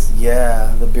dragons?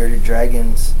 Yeah, the bearded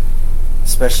dragons.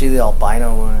 Especially the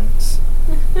albino ones.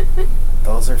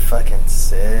 Those are fucking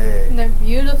sick. And they're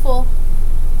beautiful.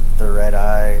 The red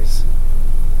eyes.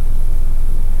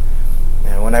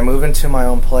 And when I move into my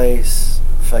own place,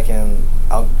 fucking,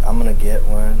 I'm gonna get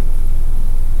one.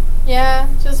 Yeah,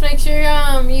 just make sure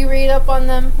you read up on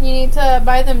them. You need to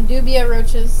buy them dubia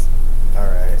roaches.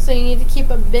 Alright. So you need to keep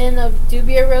a bin of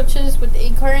dubia roaches with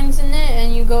acorns in it,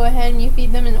 and you go ahead and you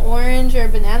feed them an orange or a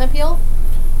banana peel.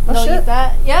 Oh, they'll shit. eat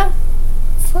that. Yeah.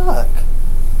 Fuck.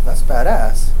 That's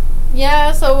badass.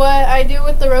 Yeah, so what I do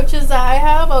with the roaches that I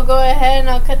have, I'll go ahead and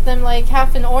I'll cut them like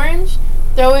half an orange,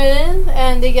 throw it in,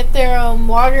 and they get their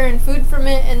water and food from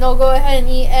it, and they'll go ahead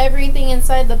and eat everything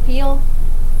inside the peel.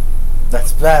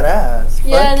 That's badass.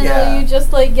 Yeah, Fuck and yeah. you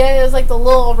just like get it as like the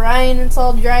little rind, it's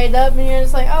all dried up, and you're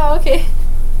just like, oh, okay.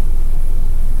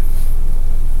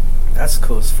 That's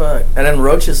cool as fuck. And then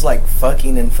roaches like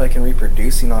fucking and fucking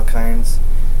reproducing all kinds.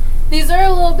 These are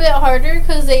a little bit harder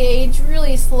because they age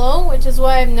really slow, which is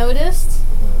what I've noticed.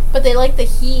 But they like the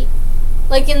heat.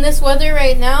 Like in this weather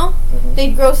right now,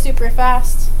 they grow super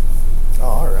fast. Oh,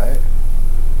 alright.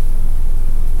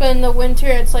 But in the winter,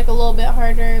 it's like a little bit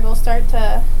harder. They'll start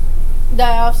to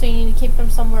die off, so you need to keep them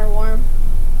somewhere warm.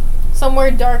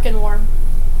 Somewhere dark and warm.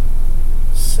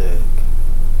 Sick.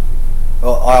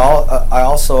 Well, I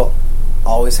also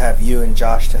always have you and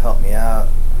Josh to help me out.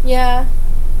 Yeah.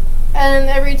 And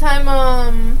every time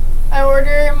I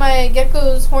order my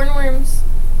gecko's hornworms,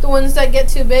 the ones that get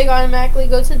too big automatically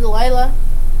go to Delilah.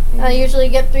 And I usually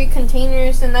get 3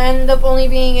 containers, and I end up only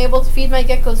being able to feed my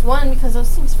geckos 1 because those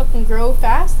things fucking grow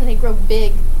fast and they grow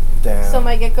big. Damn. So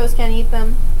my geckos can't eat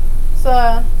them.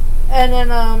 So, and then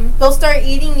they'll start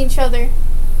eating each other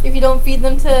if you don't feed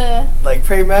them to... Like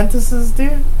praying mantises,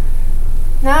 dude?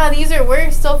 Nah, these are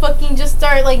worse. They'll fucking just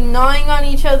start like gnawing on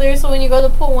each other, so when you go to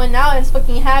pull one out, it's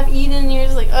fucking half eaten, and you're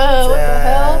just like, oh, what the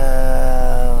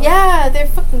hell? Yeah, they're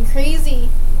fucking crazy.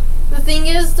 The thing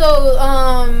is, though,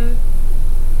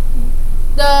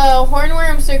 the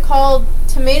hornworms are called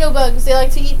tomato bugs. They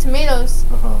like to eat tomatoes.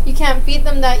 You can't feed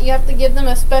them that. You have to give them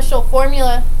a special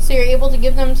formula so you're able to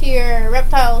give them to your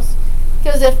reptiles.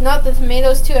 Because if not, the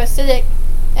tomato's too acidic,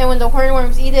 and when the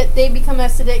hornworms eat it, they become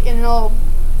acidic and they'll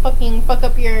fucking fuck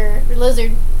up your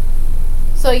lizard.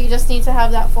 So you just need to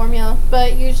have that formula.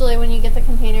 But usually when you get the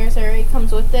containers, it already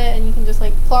comes with it, and you can just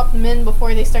like plop them in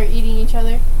before they start eating each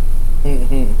other.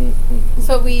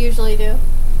 So we usually do.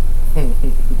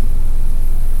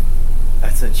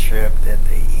 That's a trip that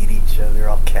they eat each other,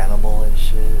 all cannibal and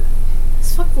shit.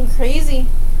 It's fucking crazy.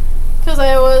 Cause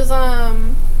I was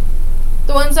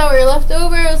The ones that were left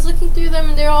over, I was looking through them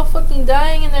and they're all fucking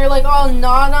dying and they're like all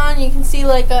gnawed on. You can see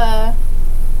like they're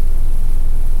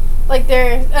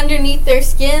underneath their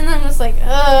skin. I'm just like,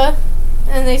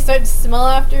 and they start to smell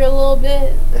after a little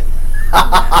bit.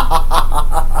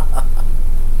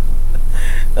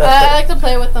 I like to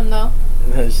play with them though.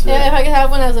 No shit. Yeah, if I could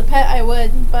have one as a pet, I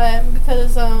would. But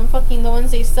because fucking the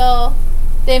ones they sell,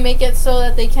 they make it so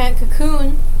that they can't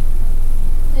cocoon,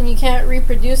 and you can't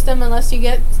reproduce them unless you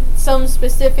get some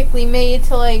specifically made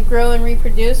to like grow and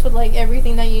reproduce with like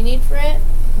everything that you need for it.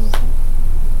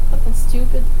 Fucking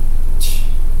stupid.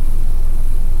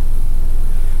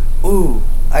 Ooh,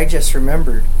 I just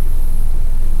remembered.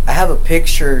 I have a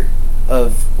picture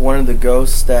of one of the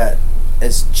ghosts that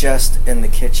is just in the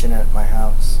kitchen at my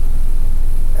house.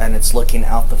 And it's looking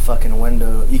out the fucking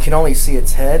window. You can only see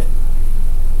its head,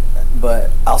 but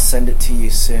I'll send it to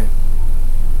you soon.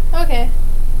 Okay.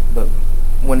 But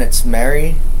when it's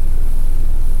Mary,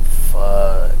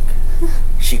 fuck.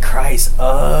 She cries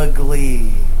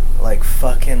ugly. Like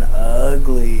fucking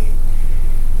ugly.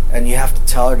 And you have to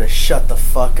tell her to shut the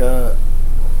fuck up.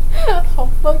 How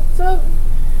fucked up.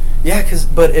 Yeah,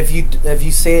 but if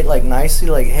you say it like nicely,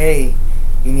 like, hey,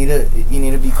 you need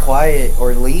to be quiet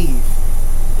or leave,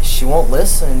 she won't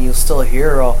listen. You'll still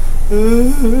hear her all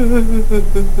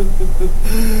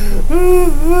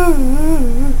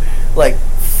like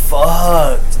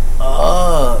fucked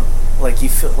up. Like you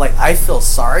feel like I feel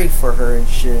sorry for her and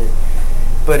shit.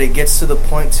 But it gets to the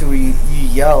point to where you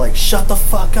yell like, shut the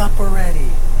fuck up already.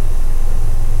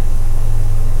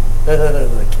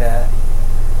 The cat.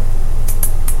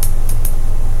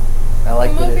 I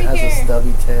like that it has a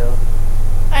stubby tail.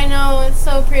 I know, it's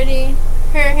so pretty.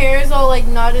 Her hair is all like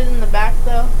knotted in the back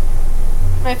though.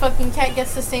 My fucking cat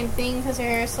gets the same thing because her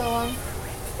hair is so long.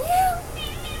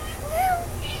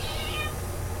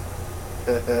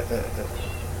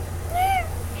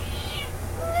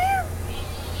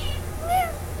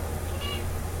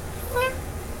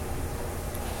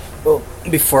 Well,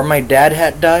 before my dad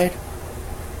had died,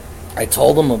 I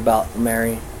told him about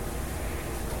Mary.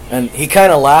 And he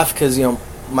kind of laughed because,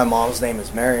 my mom's name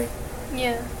is Mary.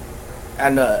 Yeah.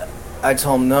 And I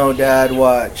told him, no, Dad,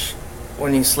 watch.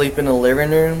 When you sleep in the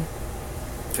living room,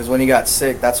 because when he got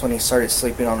sick, that's when he started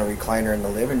sleeping on a recliner in the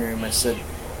living room. I said,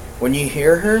 when you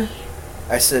hear her,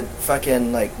 I said,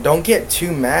 fucking, like, don't get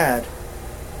too mad,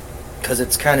 because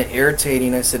it's kind of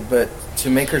irritating. I said, but to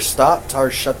make her stop, tell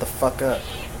her shut the fuck up.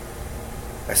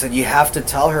 I said, you have to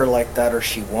tell her like that or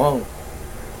she won't.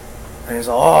 And he's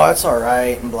like, oh, that's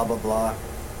alright, and blah, blah, blah.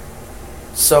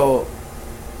 So,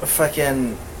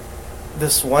 fucking,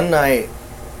 this one night,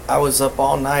 I was up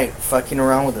all night fucking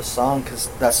around with a song, because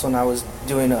that's when I was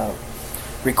doing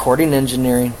recording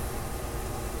engineering.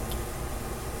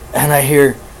 And I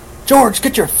hear, George,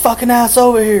 get your fucking ass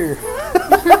over here.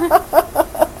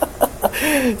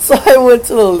 So I went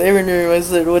to the living room. I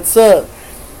said, what's up?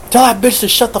 Tell that bitch to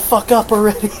shut the fuck up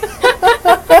already.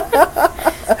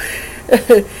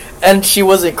 And she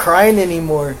wasn't crying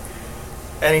anymore.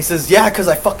 And he says, yeah, because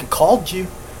I fucking called you.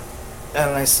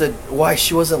 And I said, why,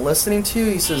 she wasn't listening to you?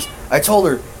 He says, I told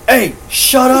her, hey,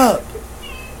 shut up.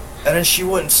 And then she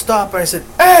wouldn't stop. And I said,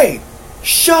 hey,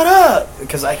 shut up.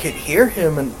 Because I could hear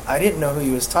him, and I didn't know who he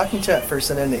was talking to at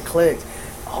first, and then it clicked.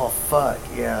 Oh, fuck,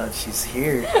 yeah, she's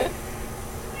here.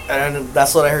 And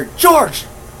that's what I heard. George,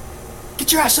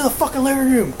 get your ass to the fucking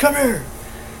living room. Come here.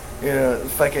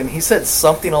 Fucking, he said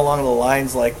something along the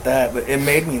lines like that, but it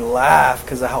made me laugh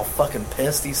because of how fucking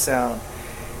pissed he sounded.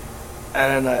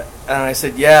 And I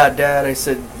said, yeah, Dad, I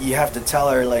said, you have to tell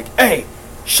her, like, hey,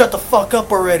 shut the fuck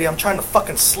up already. I'm trying to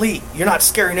fucking sleep. You're not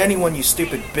scaring anyone, you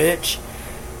stupid bitch.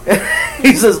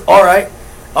 He says, all right.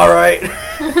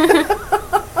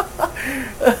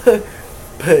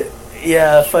 But,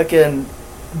 yeah, fucking,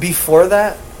 before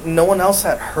that, no one else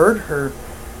had heard her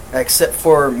except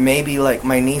for maybe, like,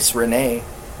 my niece Renee.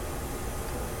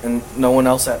 And no one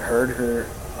else had heard her.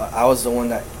 I was the one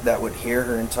that would hear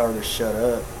her and tell her to shut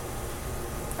up.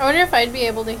 I wonder if I'd be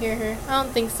able to hear her. I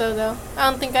don't think so, though. I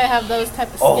don't think I have those type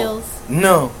of skills.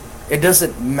 No. It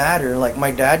doesn't matter. Like,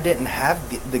 my dad didn't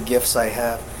have the gifts I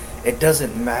have. It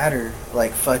doesn't matter.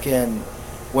 Like, fucking,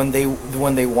 when they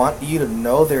want you to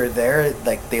know they're there,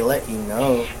 like, they let you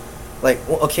know. Like,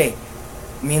 okay,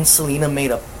 me and Selena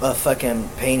made a fucking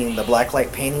painting, the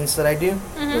blacklight paintings that I do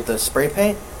with the spray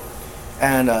paint.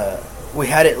 And we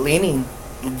had it leaning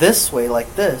this way,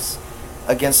 like this,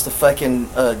 against the fucking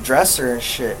dresser and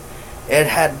shit. It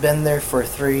had been there for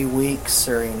 3 weeks,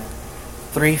 Serena.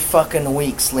 3 fucking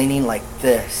weeks leaning like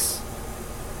this.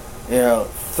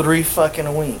 3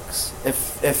 fucking weeks.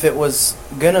 If it was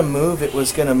gonna move, it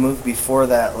was gonna move before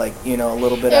that, like, you know, a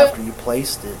little bit after you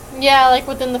placed it. Yeah, like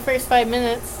within the first 5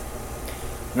 minutes.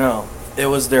 No, it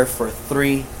was there for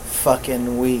 3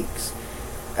 fucking weeks.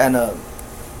 And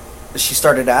she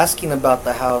started asking about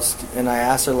the house, and I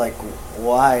asked her, like,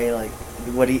 why? Like,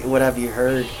 what have you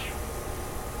heard?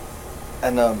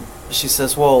 And she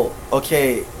says, well,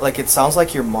 okay, like, it sounds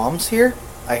like your mom's here.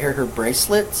 I hear her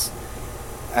bracelets.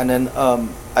 And then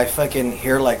I fucking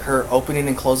hear, like, her opening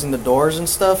and closing the doors and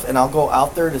stuff, and I'll go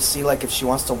out there to see, like, if she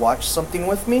wants to watch something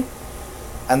with me.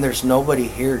 And there's nobody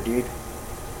here, dude.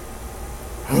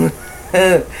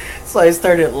 So I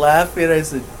started laughing. I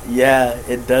said, yeah,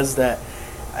 it does that.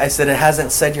 I said, it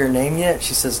hasn't said your name yet?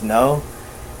 She says, no.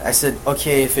 I said,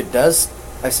 okay, if it does,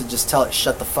 I said, just tell it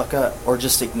shut the fuck up, or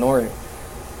just ignore it.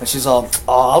 And she's all,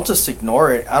 oh, I'll just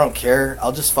ignore it. I don't care.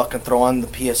 I'll just fucking throw on the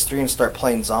PS3 and start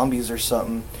playing zombies or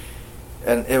something.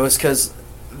 And it was because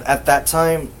at that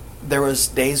time, there was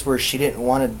days where she didn't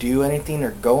want to do anything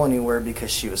or go anywhere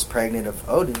because she was pregnant of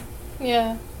Odin.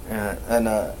 Yeah.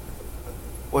 And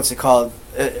what's it called?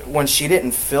 When she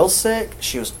didn't feel sick,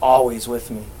 she was always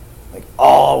with me. Like,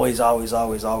 always, always,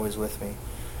 always, always with me.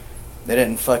 It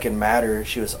didn't fucking matter.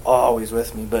 She was always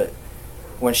with me. But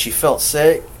when she felt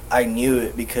sick, I knew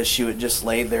it because she would just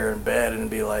lay there in bed and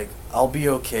be like, I'll be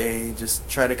okay. Just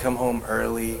try to come home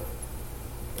early.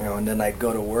 You know, and then I'd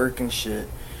go to work and shit.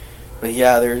 But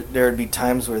yeah, there would be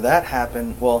times where that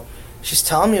happened. Well, she's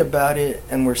telling me about it,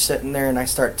 and we're sitting there, and I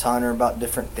start telling her about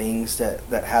different things that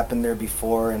happened there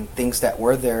before and things that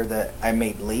were there that I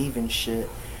made leave and shit.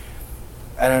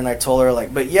 And then I told her,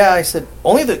 like, but yeah, I said,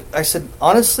 only the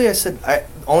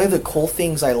cool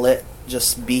things I let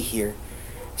just be here.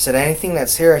 I said, anything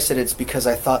that's here, I said, it's because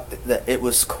I thought that it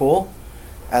was cool,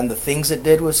 and the things it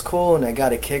did was cool, and I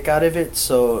got a kick out of it,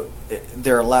 so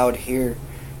they're allowed here.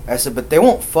 I said, but they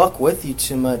won't fuck with you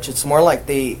too much. It's more like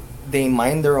they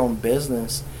mind their own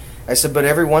business. I said, but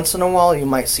every once in a while, you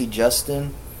might see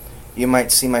Justin, you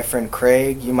might see my friend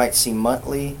Craig, you might see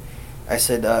Muttley. I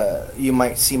said, you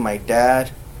might see my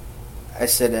dad. I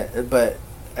said, but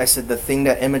I said, the thing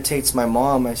that imitates my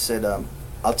mom, I said,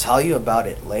 I'll tell you about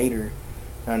it later.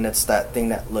 And it's that thing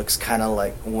that looks kind of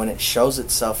like, when it shows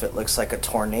itself, it looks like a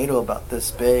tornado about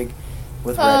this big.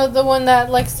 With the one that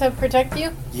likes to protect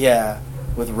you? Yeah,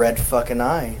 with red fucking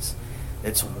eyes.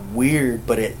 It's weird,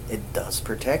 but it does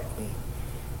protect me.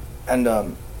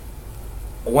 And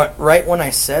right when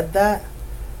I said that,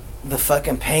 the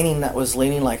fucking painting that was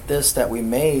leaning like this that we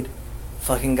made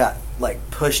fucking got, like,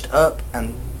 pushed up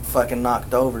and fucking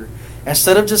knocked over.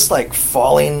 Instead of just, like,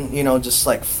 falling, you know, just,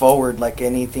 like, forward like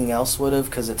anything else would have,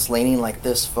 because it's leaning like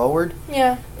this forward.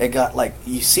 Yeah. It got, like,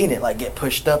 you seen it, like, get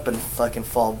pushed up and fucking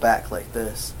fall back like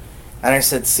this. And I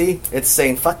said, see, it's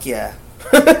saying fuck yeah.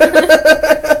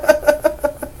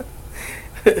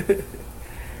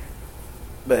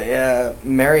 But yeah,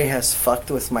 Mary has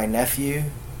fucked with my nephew.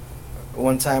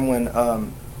 One time when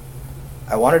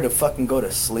I wanted to fucking go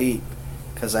to sleep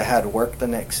because I had work the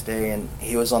next day, and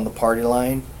he was on the party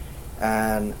line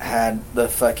and had the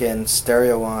fucking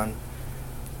stereo on,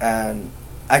 and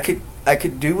I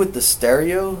could do with the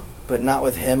stereo, but not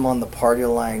with him on the party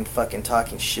line fucking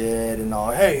talking shit and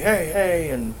all, hey,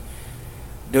 and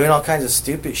doing all kinds of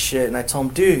stupid shit. And I told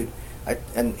him, dude,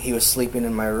 and he was sleeping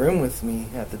in my room with me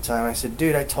at the time. I said,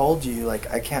 dude, I told you,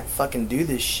 like, I can't fucking do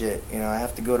this shit. You know, I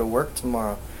have to go to work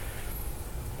tomorrow.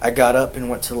 I got up and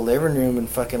went to the living room and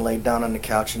fucking laid down on the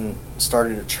couch and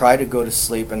started to try to go to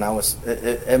sleep. And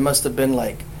it must have been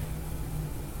like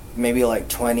maybe like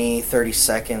 20, 30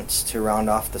 seconds to round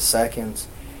off the seconds.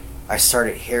 I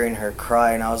started hearing her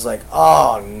cry, and I was like,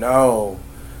 oh no.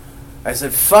 I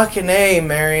said, fucking A,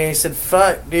 Mary. I said,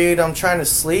 fuck, dude, I'm trying to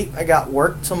sleep. I got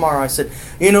work tomorrow. I said,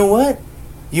 you know what?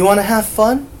 You want to have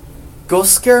fun? Go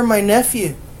scare my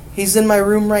nephew. He's in my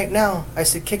room right now. I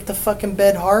said, kick the fucking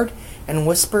bed hard and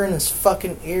whisper in his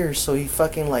fucking ears so he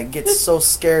fucking, like, gets so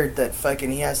scared that fucking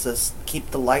he has to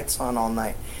keep the lights on all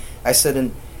night. I said,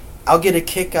 and I'll get a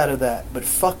kick out of that, but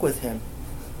fuck with him.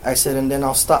 I said, and then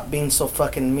I'll stop being so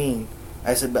fucking mean.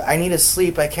 I said, but I need to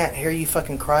sleep. I can't hear you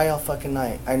fucking cry all fucking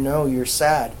night. I know you're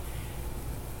sad.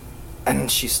 And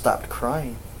she stopped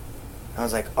crying. I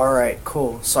was like, alright,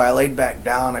 cool. So I laid back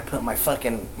down. I put my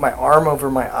arm over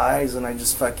my eyes, and I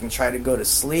just fucking tried to go to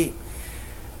sleep.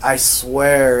 I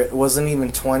swear, it wasn't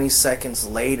even 20 seconds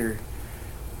later.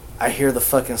 I hear the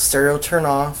fucking stereo turn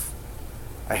off.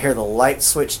 I hear the light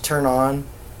switch turn on.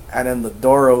 And then the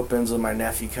door opens and my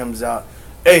nephew comes out.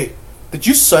 Hey, did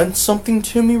you send something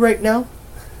to me right now?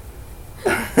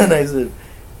 And I said,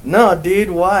 no, dude,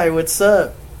 why? What's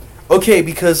up? Okay,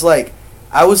 because, like,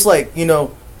 I was, like, you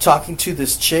know, talking to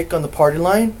this chick on the party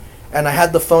line, and I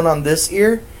had the phone on this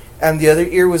ear, and the other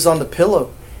ear was on the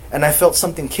pillow, and I felt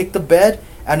something kick the bed,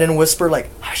 and then whisper like,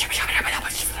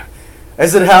 I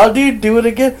said, how, dude? Do it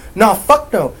again? No,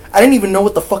 fuck no. I didn't even know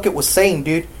what the fuck it was saying,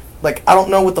 dude. Like, I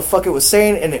don't know what the fuck it was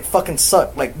saying, and it fucking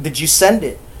sucked. Like, did you send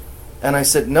it? And I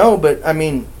said, no, but, I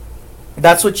mean,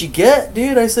 that's what you get,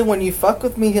 dude. I said, when you fuck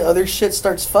with me, other shit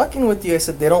starts fucking with you. I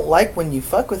said, they don't like when you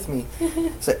fuck with me.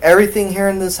 I said, everything here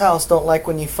in this house don't like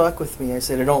when you fuck with me. I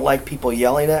said, I don't like people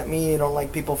yelling at me. I don't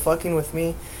like people fucking with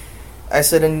me. I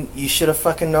said, and you should have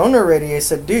fucking known already. I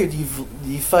said, dude,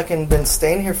 you fucking been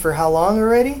staying here for how long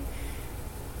already?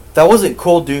 That wasn't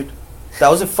cool, dude. That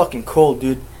wasn't fucking cool,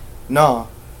 dude. Nah.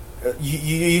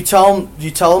 You tell them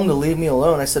to leave me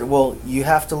alone. I said, well, you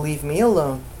have to leave me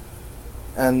alone,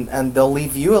 and they'll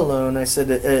leave you alone. I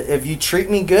said, if you treat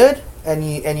me good and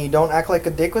you don't act like a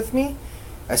dick with me,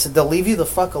 I said, they'll leave you the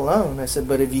fuck alone. I said,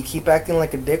 but if you keep acting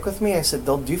like a dick with me, I said,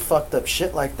 they'll do fucked up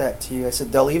shit like that to you. I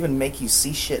said, they'll even make you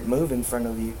see shit move in front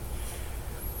of you.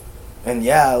 And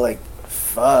yeah, like,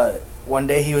 fuck. One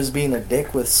day he was being a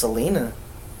dick with Selena.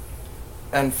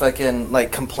 And fucking,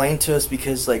 like, complained to us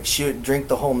because, like, she would drink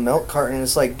the whole milk carton. And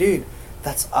it's like, dude,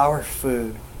 that's our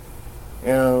food.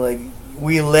 You know, like,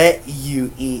 we let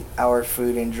you eat our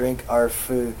food and drink our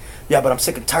food. Yeah, but I'm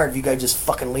sick and tired of you guys just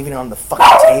fucking leaving it on the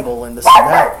fucking table and this and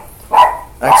that.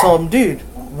 I told him,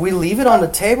 dude, we leave it on the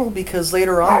table because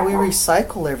later on we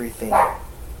recycle everything.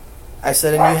 I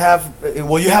said, and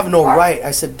you have no right.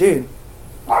 I said, dude,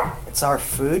 it's our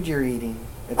food you're eating.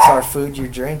 It's our food you're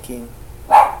drinking.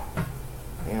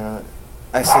 You know,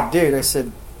 I said, dude,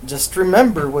 just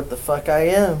remember what the fuck I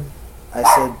am. I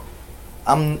said,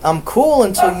 I'm cool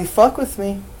until you fuck with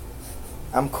me.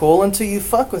 I'm cool until you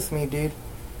fuck with me, dude.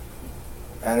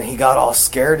 And he got all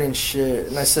scared and shit.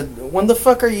 And I said, when the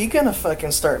fuck are you gonna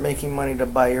fucking start making money to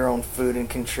buy your own food and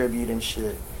contribute and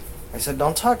shit? I said,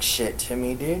 don't talk shit to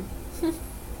me, dude.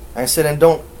 I said, and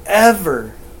don't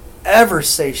ever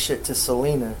say shit to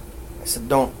Selena. I said,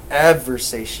 don't ever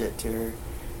say shit to her.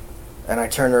 And I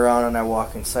turned around and I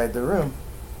walked inside the room.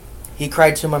 He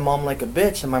cried to my mom like a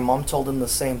bitch, and my mom told him the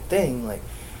same thing. Like,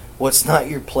 well, it's not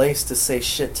your place to say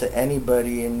shit to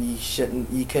anybody, and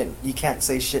you can't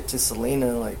say shit to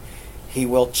Selena. Like, he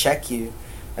will check you.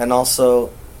 And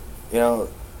also, you know,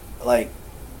 like,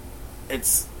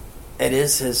 it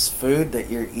is his food that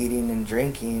you're eating and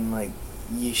drinking. Like,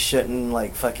 you shouldn't,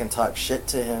 like, fucking talk shit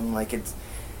to him. Like,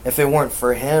 if it weren't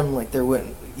for him, like,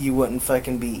 you wouldn't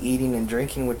fucking be eating and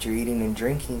drinking what you're eating and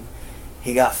drinking.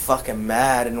 He got fucking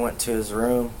mad and went to his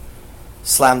room,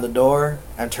 slammed the door,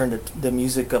 and turned the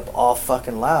music up all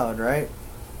fucking loud, right?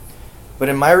 But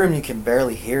in my room, you can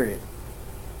barely hear it.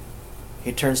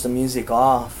 He turns the music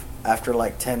off after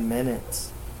like 10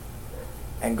 minutes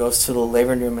and goes to the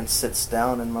living room and sits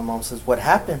down, and my mom says, what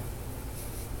happened?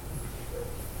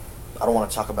 I don't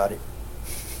want to talk about it.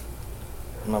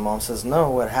 And my mom says, no,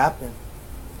 what happened?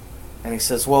 And he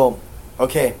says, well,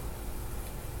 okay,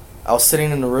 I was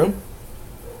sitting in the room,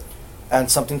 and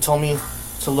something told me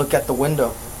to look at the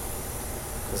window,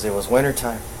 because it was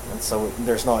wintertime, and so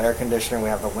there's no air conditioner, we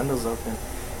have the windows open.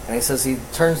 And he says he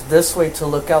turns this way to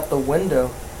look out the window,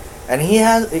 and he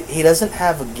doesn't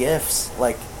have gifts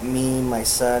like me, my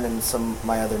son, and some of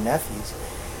my other nephews.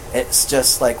 It's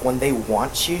just like when they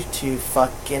want you to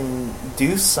fucking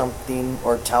do something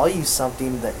or tell you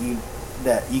something that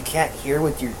you can't hear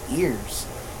with your ears,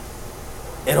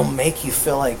 it'll make you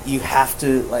feel like you have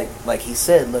to, like he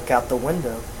said, look out the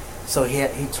window. So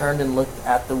he turned and looked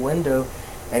at the window,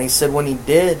 and he said when he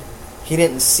did, he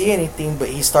didn't see anything, but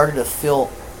he started to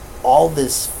feel all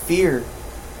this fear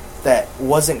that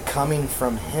wasn't coming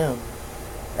from him.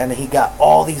 And he got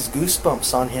all these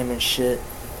goosebumps on him and shit.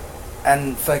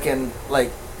 And fucking,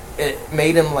 like, it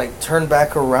made him, like, turn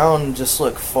back around and just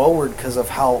look forward because of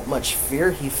how much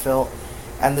fear he felt.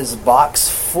 And this box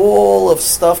full of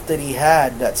stuff that he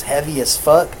had that's heavy as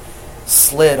fuck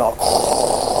slid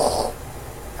all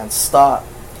and stopped.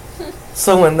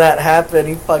 So when that happened,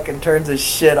 he fucking turns his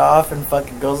shit off and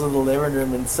fucking goes to the living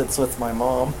room and sits with my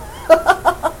mom.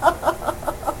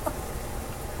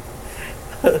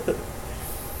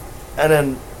 And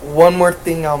then one more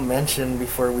thing I'll mention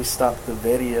before we stop the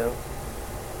video.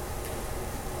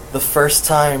 The first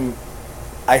time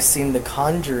I seen The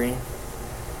Conjuring,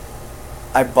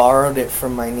 I borrowed it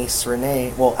from my niece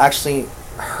Renee. Well, actually,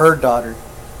 her daughter.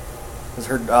 Because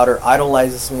her daughter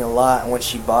idolizes me a lot. And when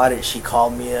she bought it, she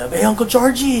called me up. Hey, Uncle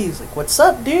Georgie. He's like, what's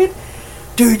up, dude?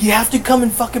 Dude, you have to come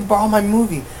and fucking borrow my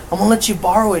movie. I'm going to let you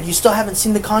borrow it. You still haven't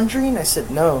seen The Conjuring? I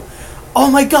said, no. Oh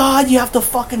my god, you have to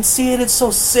fucking see it. It's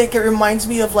so sick. It reminds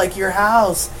me of, like, your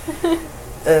house.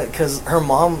 because her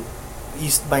mom,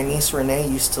 my niece Renee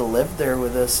used to live there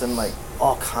with us, and like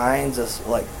all kinds of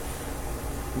like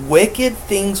wicked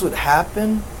things would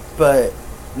happen, but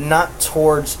not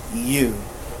towards you.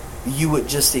 You would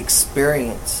just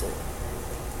experience it.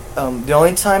 The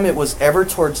only time it was ever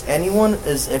towards anyone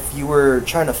is if you were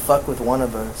trying to fuck with one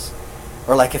of us.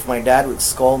 Or like if my dad would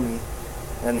scold me,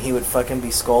 and he would fucking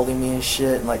be scolding me and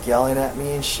shit, and like yelling at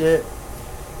me and shit.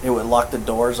 It would lock the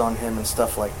doors on him and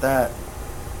stuff like that.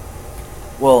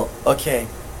 Well, okay,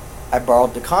 I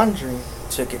borrowed The Conjuring,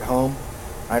 took it home.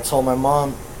 I told my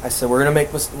mom, I said, we're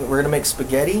gonna make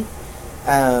spaghetti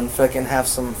and fucking have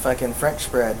some fucking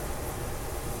French bread.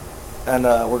 And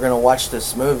we're gonna watch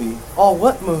this movie. Oh,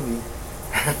 what movie?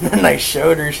 And then I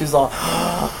showed her. She's all,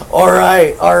 all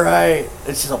right.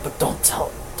 And she's all, but don't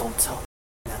tell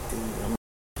nothing.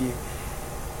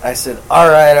 I said, all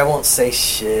right, I won't say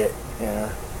shit.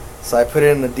 Yeah. So I put it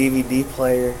in the DVD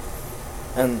player,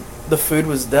 and the food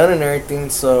was done and everything.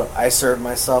 So I served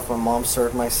myself. My mom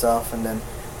served myself, and then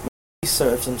he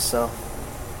served himself.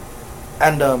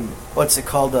 And what's it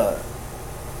called?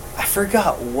 I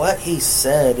forgot what he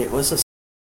said. It was a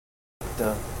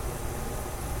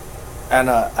and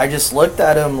I just looked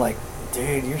at him like,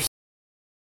 dude, you're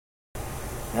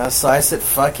so I said,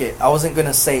 fuck it. I wasn't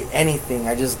gonna say anything.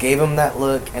 I just gave him that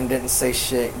look and didn't say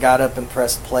shit. Got up and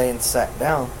pressed play and sat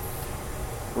down.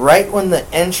 Right when the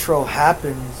intro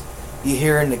happens, you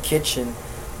hear in the kitchen,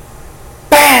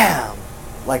 BAM!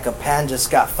 Like a pan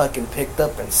just got fucking picked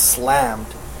up and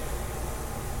slammed.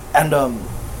 And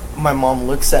my mom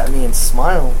looks at me and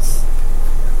smiles.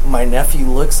 My nephew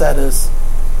looks at us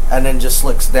and then just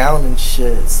looks down and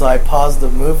shit. So I paused the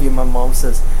movie, and my mom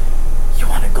says, you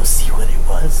want to go see what it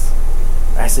was?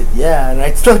 And I said, yeah. And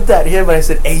I looked at him and I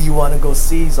said, hey, you want to go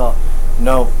see? He's all,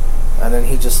 no. And then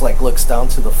he just like looks down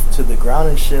to the ground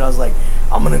and shit. I was like,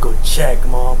 I'm gonna go check,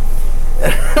 Mom.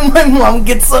 And my mom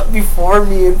gets up before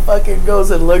me and fucking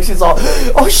goes and looks. She's all,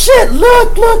 oh shit,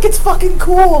 look, it's fucking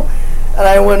cool. And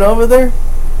I went over there.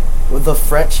 With the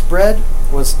French bread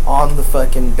was on the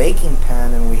fucking baking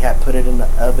pan, and we had put it in the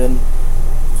oven.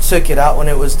 Took it out when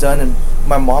it was done, and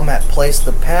my mom had placed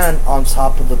the pan on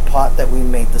top of the pot that we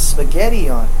made the spaghetti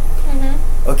on.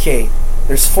 Mm-hmm. Okay,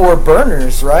 there's 4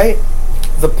 burners, right?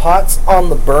 The pot's on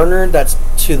the burner that's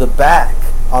to the back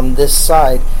on this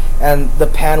side, and the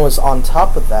pan was on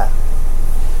top of that.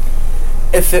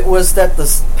 If it was that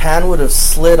the pan would have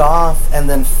slid off and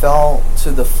then fell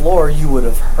to the floor, you would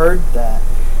have heard that.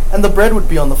 And the bread would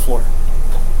be on the floor.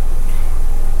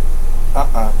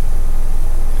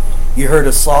 You heard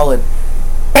a solid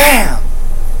BAM!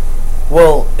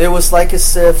 Well, it was like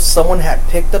as if someone had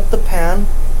picked up the pan,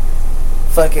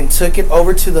 fucking took it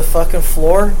over to the fucking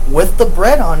floor with the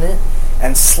bread on it,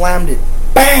 and slammed it.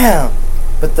 BAM!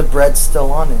 But the bread's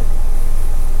still on it.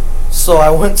 So I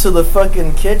went to the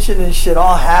fucking kitchen and shit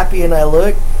all happy, and I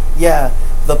looked. Yeah,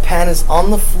 the pan is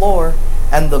on the floor,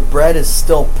 and the bread is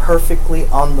still perfectly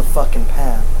on the fucking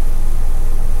pan.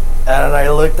 And I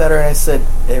looked at her and I said,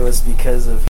 it was because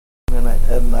of him.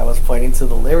 And I was pointing to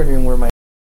the living room where my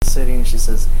was sitting, and she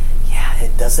says, yeah,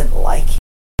 it doesn't like him.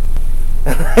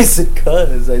 And I said,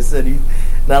 cuz. I said, he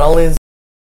not only is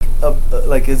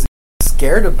is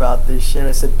scared about this shit,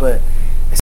 I said, but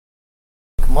I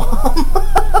said, Mom.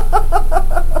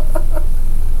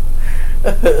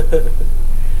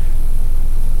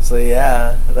 So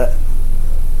yeah,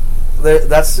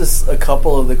 that's just a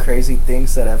couple of the crazy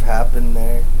things that have happened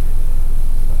there.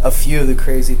 A few of the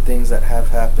crazy things that have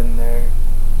happened there.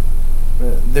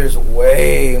 There's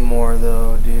way more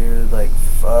though, dude. Like,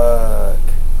 fuck.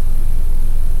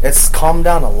 It's calmed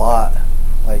down a lot.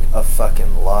 Like, a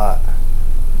fucking lot.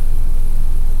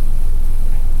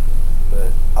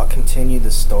 But I'll continue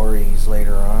the stories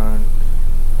later on.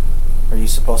 Are you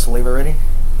supposed to leave already?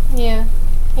 Yeah.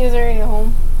 He was already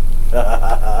home.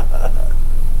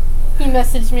 He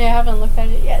messaged me. I haven't looked at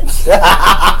it yet.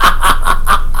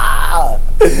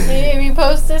 If you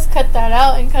post this, cut that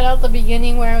out and cut out the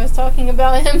beginning where I was talking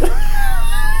about him.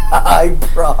 I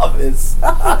promise.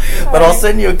 But I'll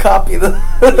send you a copy of the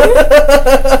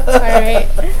Alright.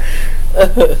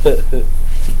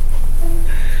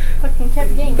 Fucking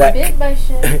kept getting bit by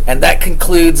shit. And that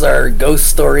concludes our ghost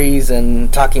stories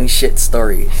and talking shit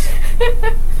stories.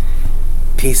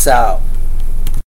 Peace out.